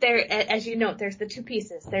think that there, as you note, there's the 2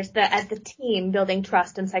 pieces. There's as the team building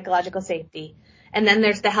trust and psychological safety. And then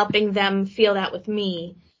there's the helping them feel that with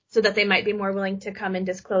me so that they might be more willing to come and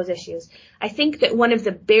disclose issues. I think that one of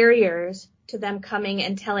the barriers to them coming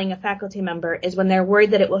and telling a faculty member is when they're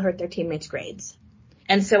worried that it will hurt their teammates' grades.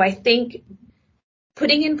 And so I think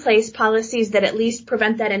putting in place policies that at least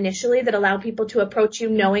prevent that initially, that allow people to approach you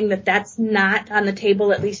knowing that that's not on the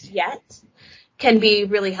table at least yet, can be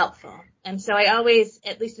really helpful. And so I always,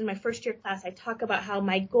 at least in my first year class, I talk about how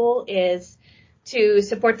my goal is to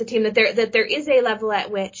support the team, that there is a level at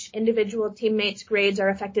which individual teammates' grades are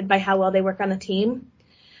affected by how well they work on the team,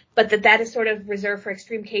 but that is sort of reserved for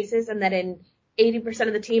extreme cases, and that in 80%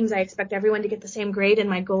 of the teams, I expect everyone to get the same grade, and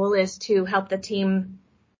my goal is to help the team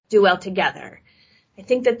do well together. I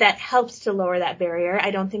think that helps to lower that barrier. I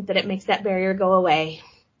don't think that it makes that barrier go away.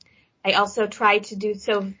 I also try to do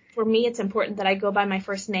so. For me, it's important that I go by my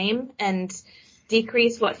first name and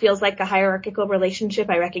decrease what feels like a hierarchical relationship.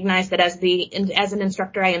 I recognize that as an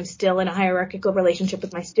instructor, I am still in a hierarchical relationship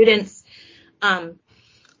with my students.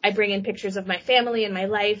 I bring in pictures of my family and my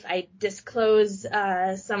life. I disclose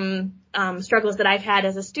some struggles that I've had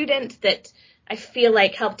as a student that I feel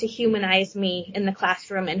like help to humanize me in the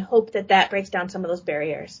classroom, and hope that breaks down some of those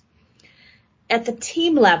barriers. At the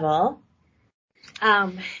team level,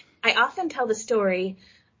 I often tell the story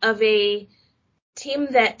of a team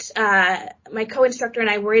that my co-instructor and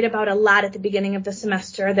I worried about a lot at the beginning of the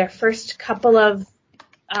semester. Their first couple of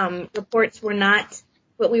reports were not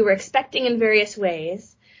what we were expecting in various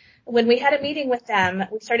ways. When we had a meeting with them,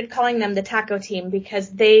 we started calling them the taco team, because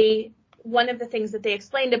one of the things that they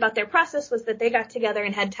explained about their process was that they got together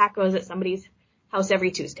and had tacos at somebody's house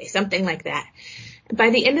every Tuesday, something like that.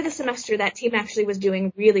 By the end of the semester, that team actually was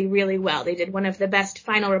doing really, really well. They did one of the best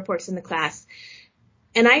final reports in the class.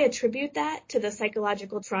 And I attribute that to the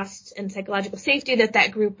psychological trust and psychological safety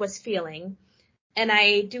that group was feeling. And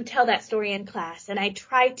I do tell that story in class, and I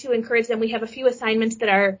try to encourage them. We have a few assignments that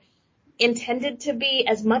are intended to be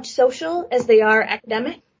as much social as they are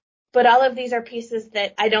academic. But all of these are pieces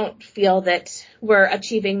that I don't feel that we're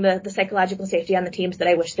achieving the psychological safety on the teams that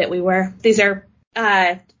I wish that we were. These are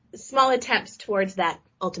small attempts towards that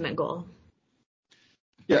ultimate goal.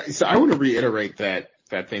 Yeah, so I want to reiterate that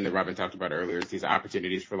thing that Robin talked about earlier, is these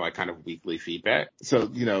opportunities for like kind of weekly feedback. So,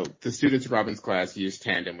 the students in Robin's class use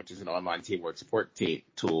Tandem, which is an online teamwork support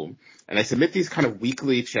tool, and they submit these kind of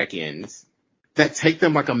weekly check-ins that take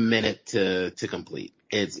them like a minute to complete.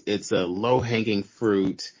 It's a low-hanging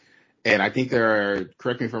fruit. And I think there are,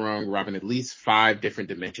 correct me if I'm wrong, Robin, at least 5 different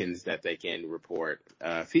dimensions that they can report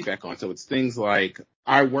feedback on. So it's things like,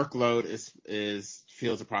 our workload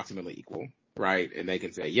feels approximately equal, right? And they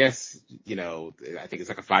can say, yes, I think it's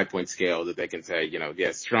like a 5-point scale that they can say,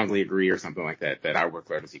 yes, strongly agree, or something like that our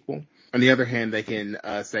workload is equal. On the other hand, they can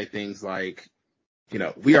say things like,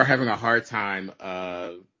 we are having a hard time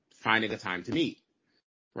finding a time to meet,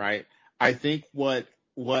 right? I think what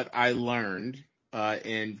I learned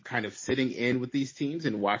and kind of sitting in with these teams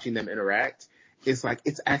and watching them interact, it's like,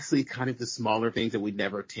 it's actually kind of the smaller things that we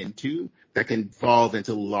never tend to, that can evolve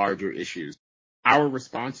into larger issues. Our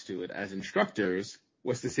response to it as instructors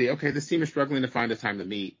was to say, okay, this team is struggling to find a time to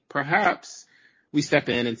meet. Perhaps we step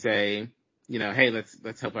in and say, hey,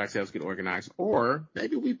 let's help ourselves get organized. Or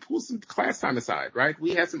maybe we pull some class time aside, right?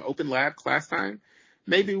 We had some open lab class time.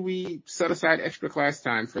 Maybe we set aside extra class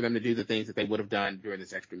time for them to do the things that they would have done during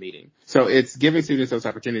this extra meeting. So it's giving students those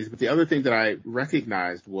opportunities. But the other thing that I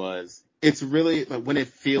recognized was, it's really like, when it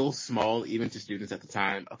feels small, even to students at the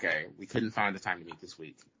time, okay, we couldn't find the time to meet this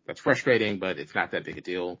week. That's frustrating, but it's not that big a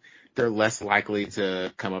deal. They're less likely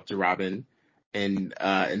to come up to Robin and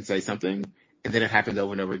say something. And then it happens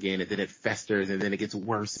over and over again, and then it festers, and then it gets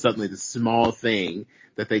worse. Suddenly the small thing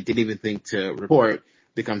that they didn't even think to report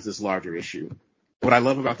becomes this larger issue. What I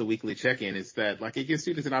love about the weekly check-in is that, like, it gives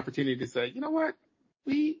students an opportunity to say, you know what,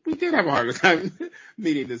 we did have a harder time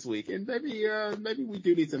meeting this week, and maybe we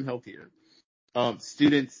do need some help here.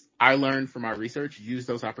 Students, I learned from my research, use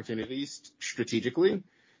those opportunities strategically.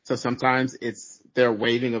 So sometimes they're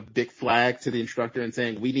waving a big flag to the instructor and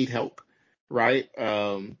saying, we need help, right?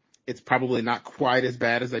 It's probably not quite as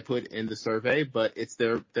bad as they put in the survey, but it's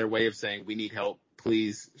their way of saying, we need help,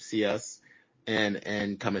 please see us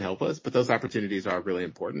and come and help us. But those opportunities are really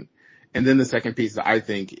important. And then the second piece that I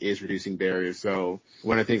think is reducing barriers. So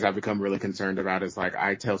one of the things I've become really concerned about is, like,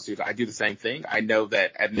 I tell students, I do the same thing. I know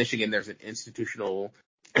that at Michigan, there's an institutional,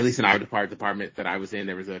 at least in our department that I was in,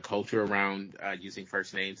 there was a culture around using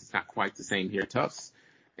first names. It's not quite the same here at Tufts.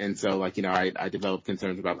 And so, like, I developed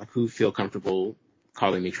concerns about, like, who feel comfortable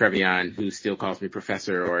calling me Trevion, who still calls me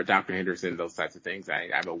professor or Dr. Henderson, those types of things.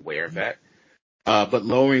 I'm aware of that. But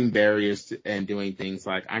lowering barriers and doing things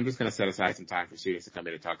like, I'm just going to set aside some time for students to come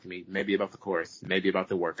in and talk to me, maybe about the course, maybe about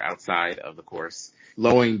the work outside of the course.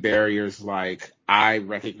 Lowering barriers like, I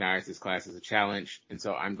recognize this class as a challenge, and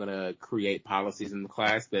so I'm going to create policies in the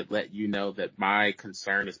class that let you know that my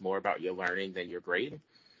concern is more about your learning than your grade,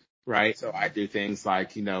 right? So I do things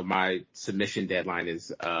like, my submission deadline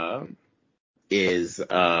is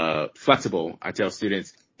flexible. I tell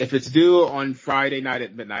students, if it's due on Friday night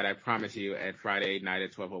at midnight, I promise you at Friday night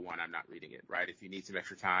at 12:01, I'm not reading it, right? If you need some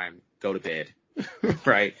extra time, go to bed,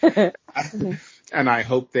 right? And I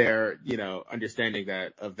hope they're, understanding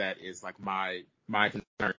that is like my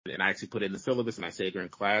concern. And I actually put it in the syllabus and I say it during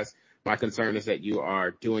class. My concern is that you are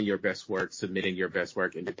doing your best work, submitting your best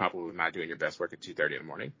work, and you're probably not doing your best work at 2:30 in the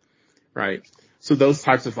morning. Right. So those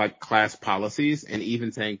types of like class policies, and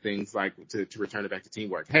even saying things like, to return it back to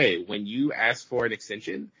teamwork. Hey, when you ask for an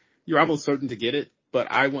extension, you're almost certain to get it,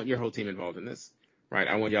 but I want your whole team involved in this, right?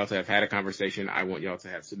 I want y'all to have had a conversation. I want y'all to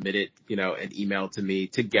have submitted, an email to me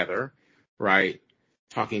together, right?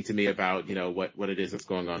 Talking to me about, what it is that's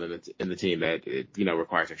going on in the team that,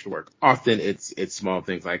 requires extra work. Often it's small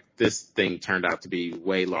things like, this thing turned out to be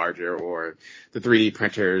way larger, or the 3D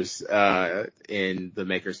printers, in the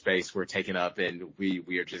maker space were taken up and we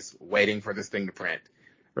are just waiting for this thing to print,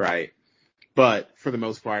 right? But for the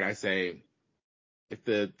most part, I say, if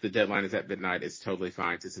the deadline is at midnight, it's totally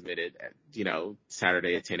fine to submit it at,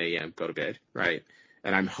 Saturday at 10 a.m., go to bed, right?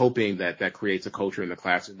 And I'm hoping that creates a culture in the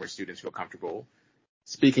classroom where students feel comfortable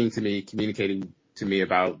speaking to me, communicating to me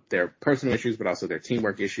about their personal issues, but also their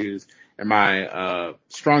teamwork issues. And my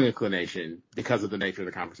strong inclination, because of the nature of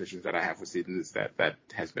the conversations that I have with students, that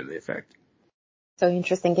has been the effect. So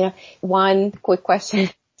interesting. One quick question.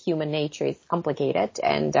 Human nature is complicated,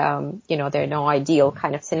 and, there are no ideal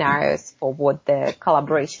kind of scenarios for what the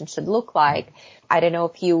collaboration should look like. I don't know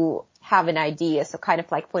if you have an idea, so kind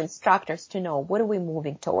of like for instructors to know, what are we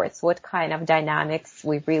moving towards? What kind of dynamics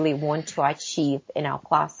we really want to achieve in our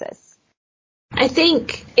classes? I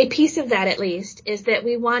think a piece of that, at least, is that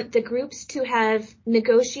we want the groups to have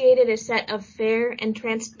negotiated a set of fair and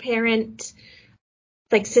transparent,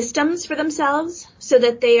 systems for themselves, so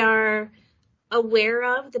that they are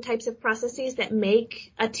aware of the types of processes that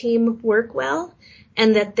make a team work well,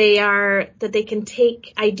 and that they can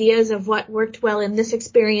take ideas of what worked well in this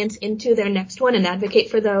experience into their next one and advocate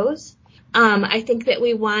for those. I think that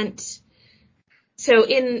we want, so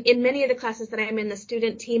in many of the classes that I'm in, the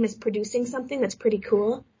student team is producing something that's pretty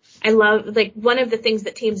cool. I love, one of the things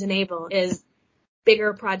that teams enable is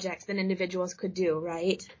bigger projects than individuals could do,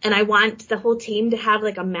 right? And I want the whole team to have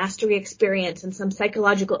a mastery experience and some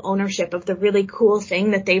psychological ownership of the really cool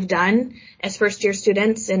thing that they've done as first year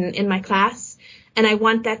students in my class. And I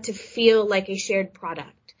want that to feel like a shared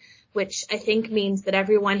product, which I think means that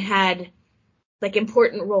everyone had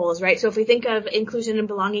important roles, right? So if we think of inclusion and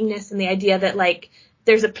belongingness and the idea that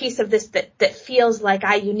there's a piece of this that feels like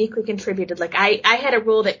I uniquely contributed, I had a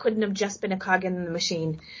role that couldn't have just been a cog in the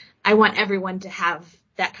machine. I want everyone to have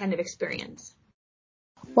that kind of experience.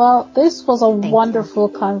 Well, this was a wonderful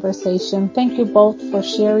conversation. Thank you both for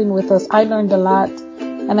sharing with us. I learned a lot,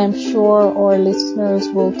 and I'm sure our listeners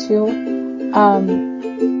will too.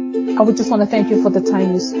 I would just want to thank you for the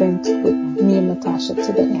time you spent with me and Natasha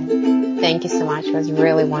today. Thank you so much. It was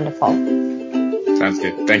really wonderful. Sounds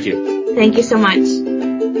good. Thank you. Thank you so much.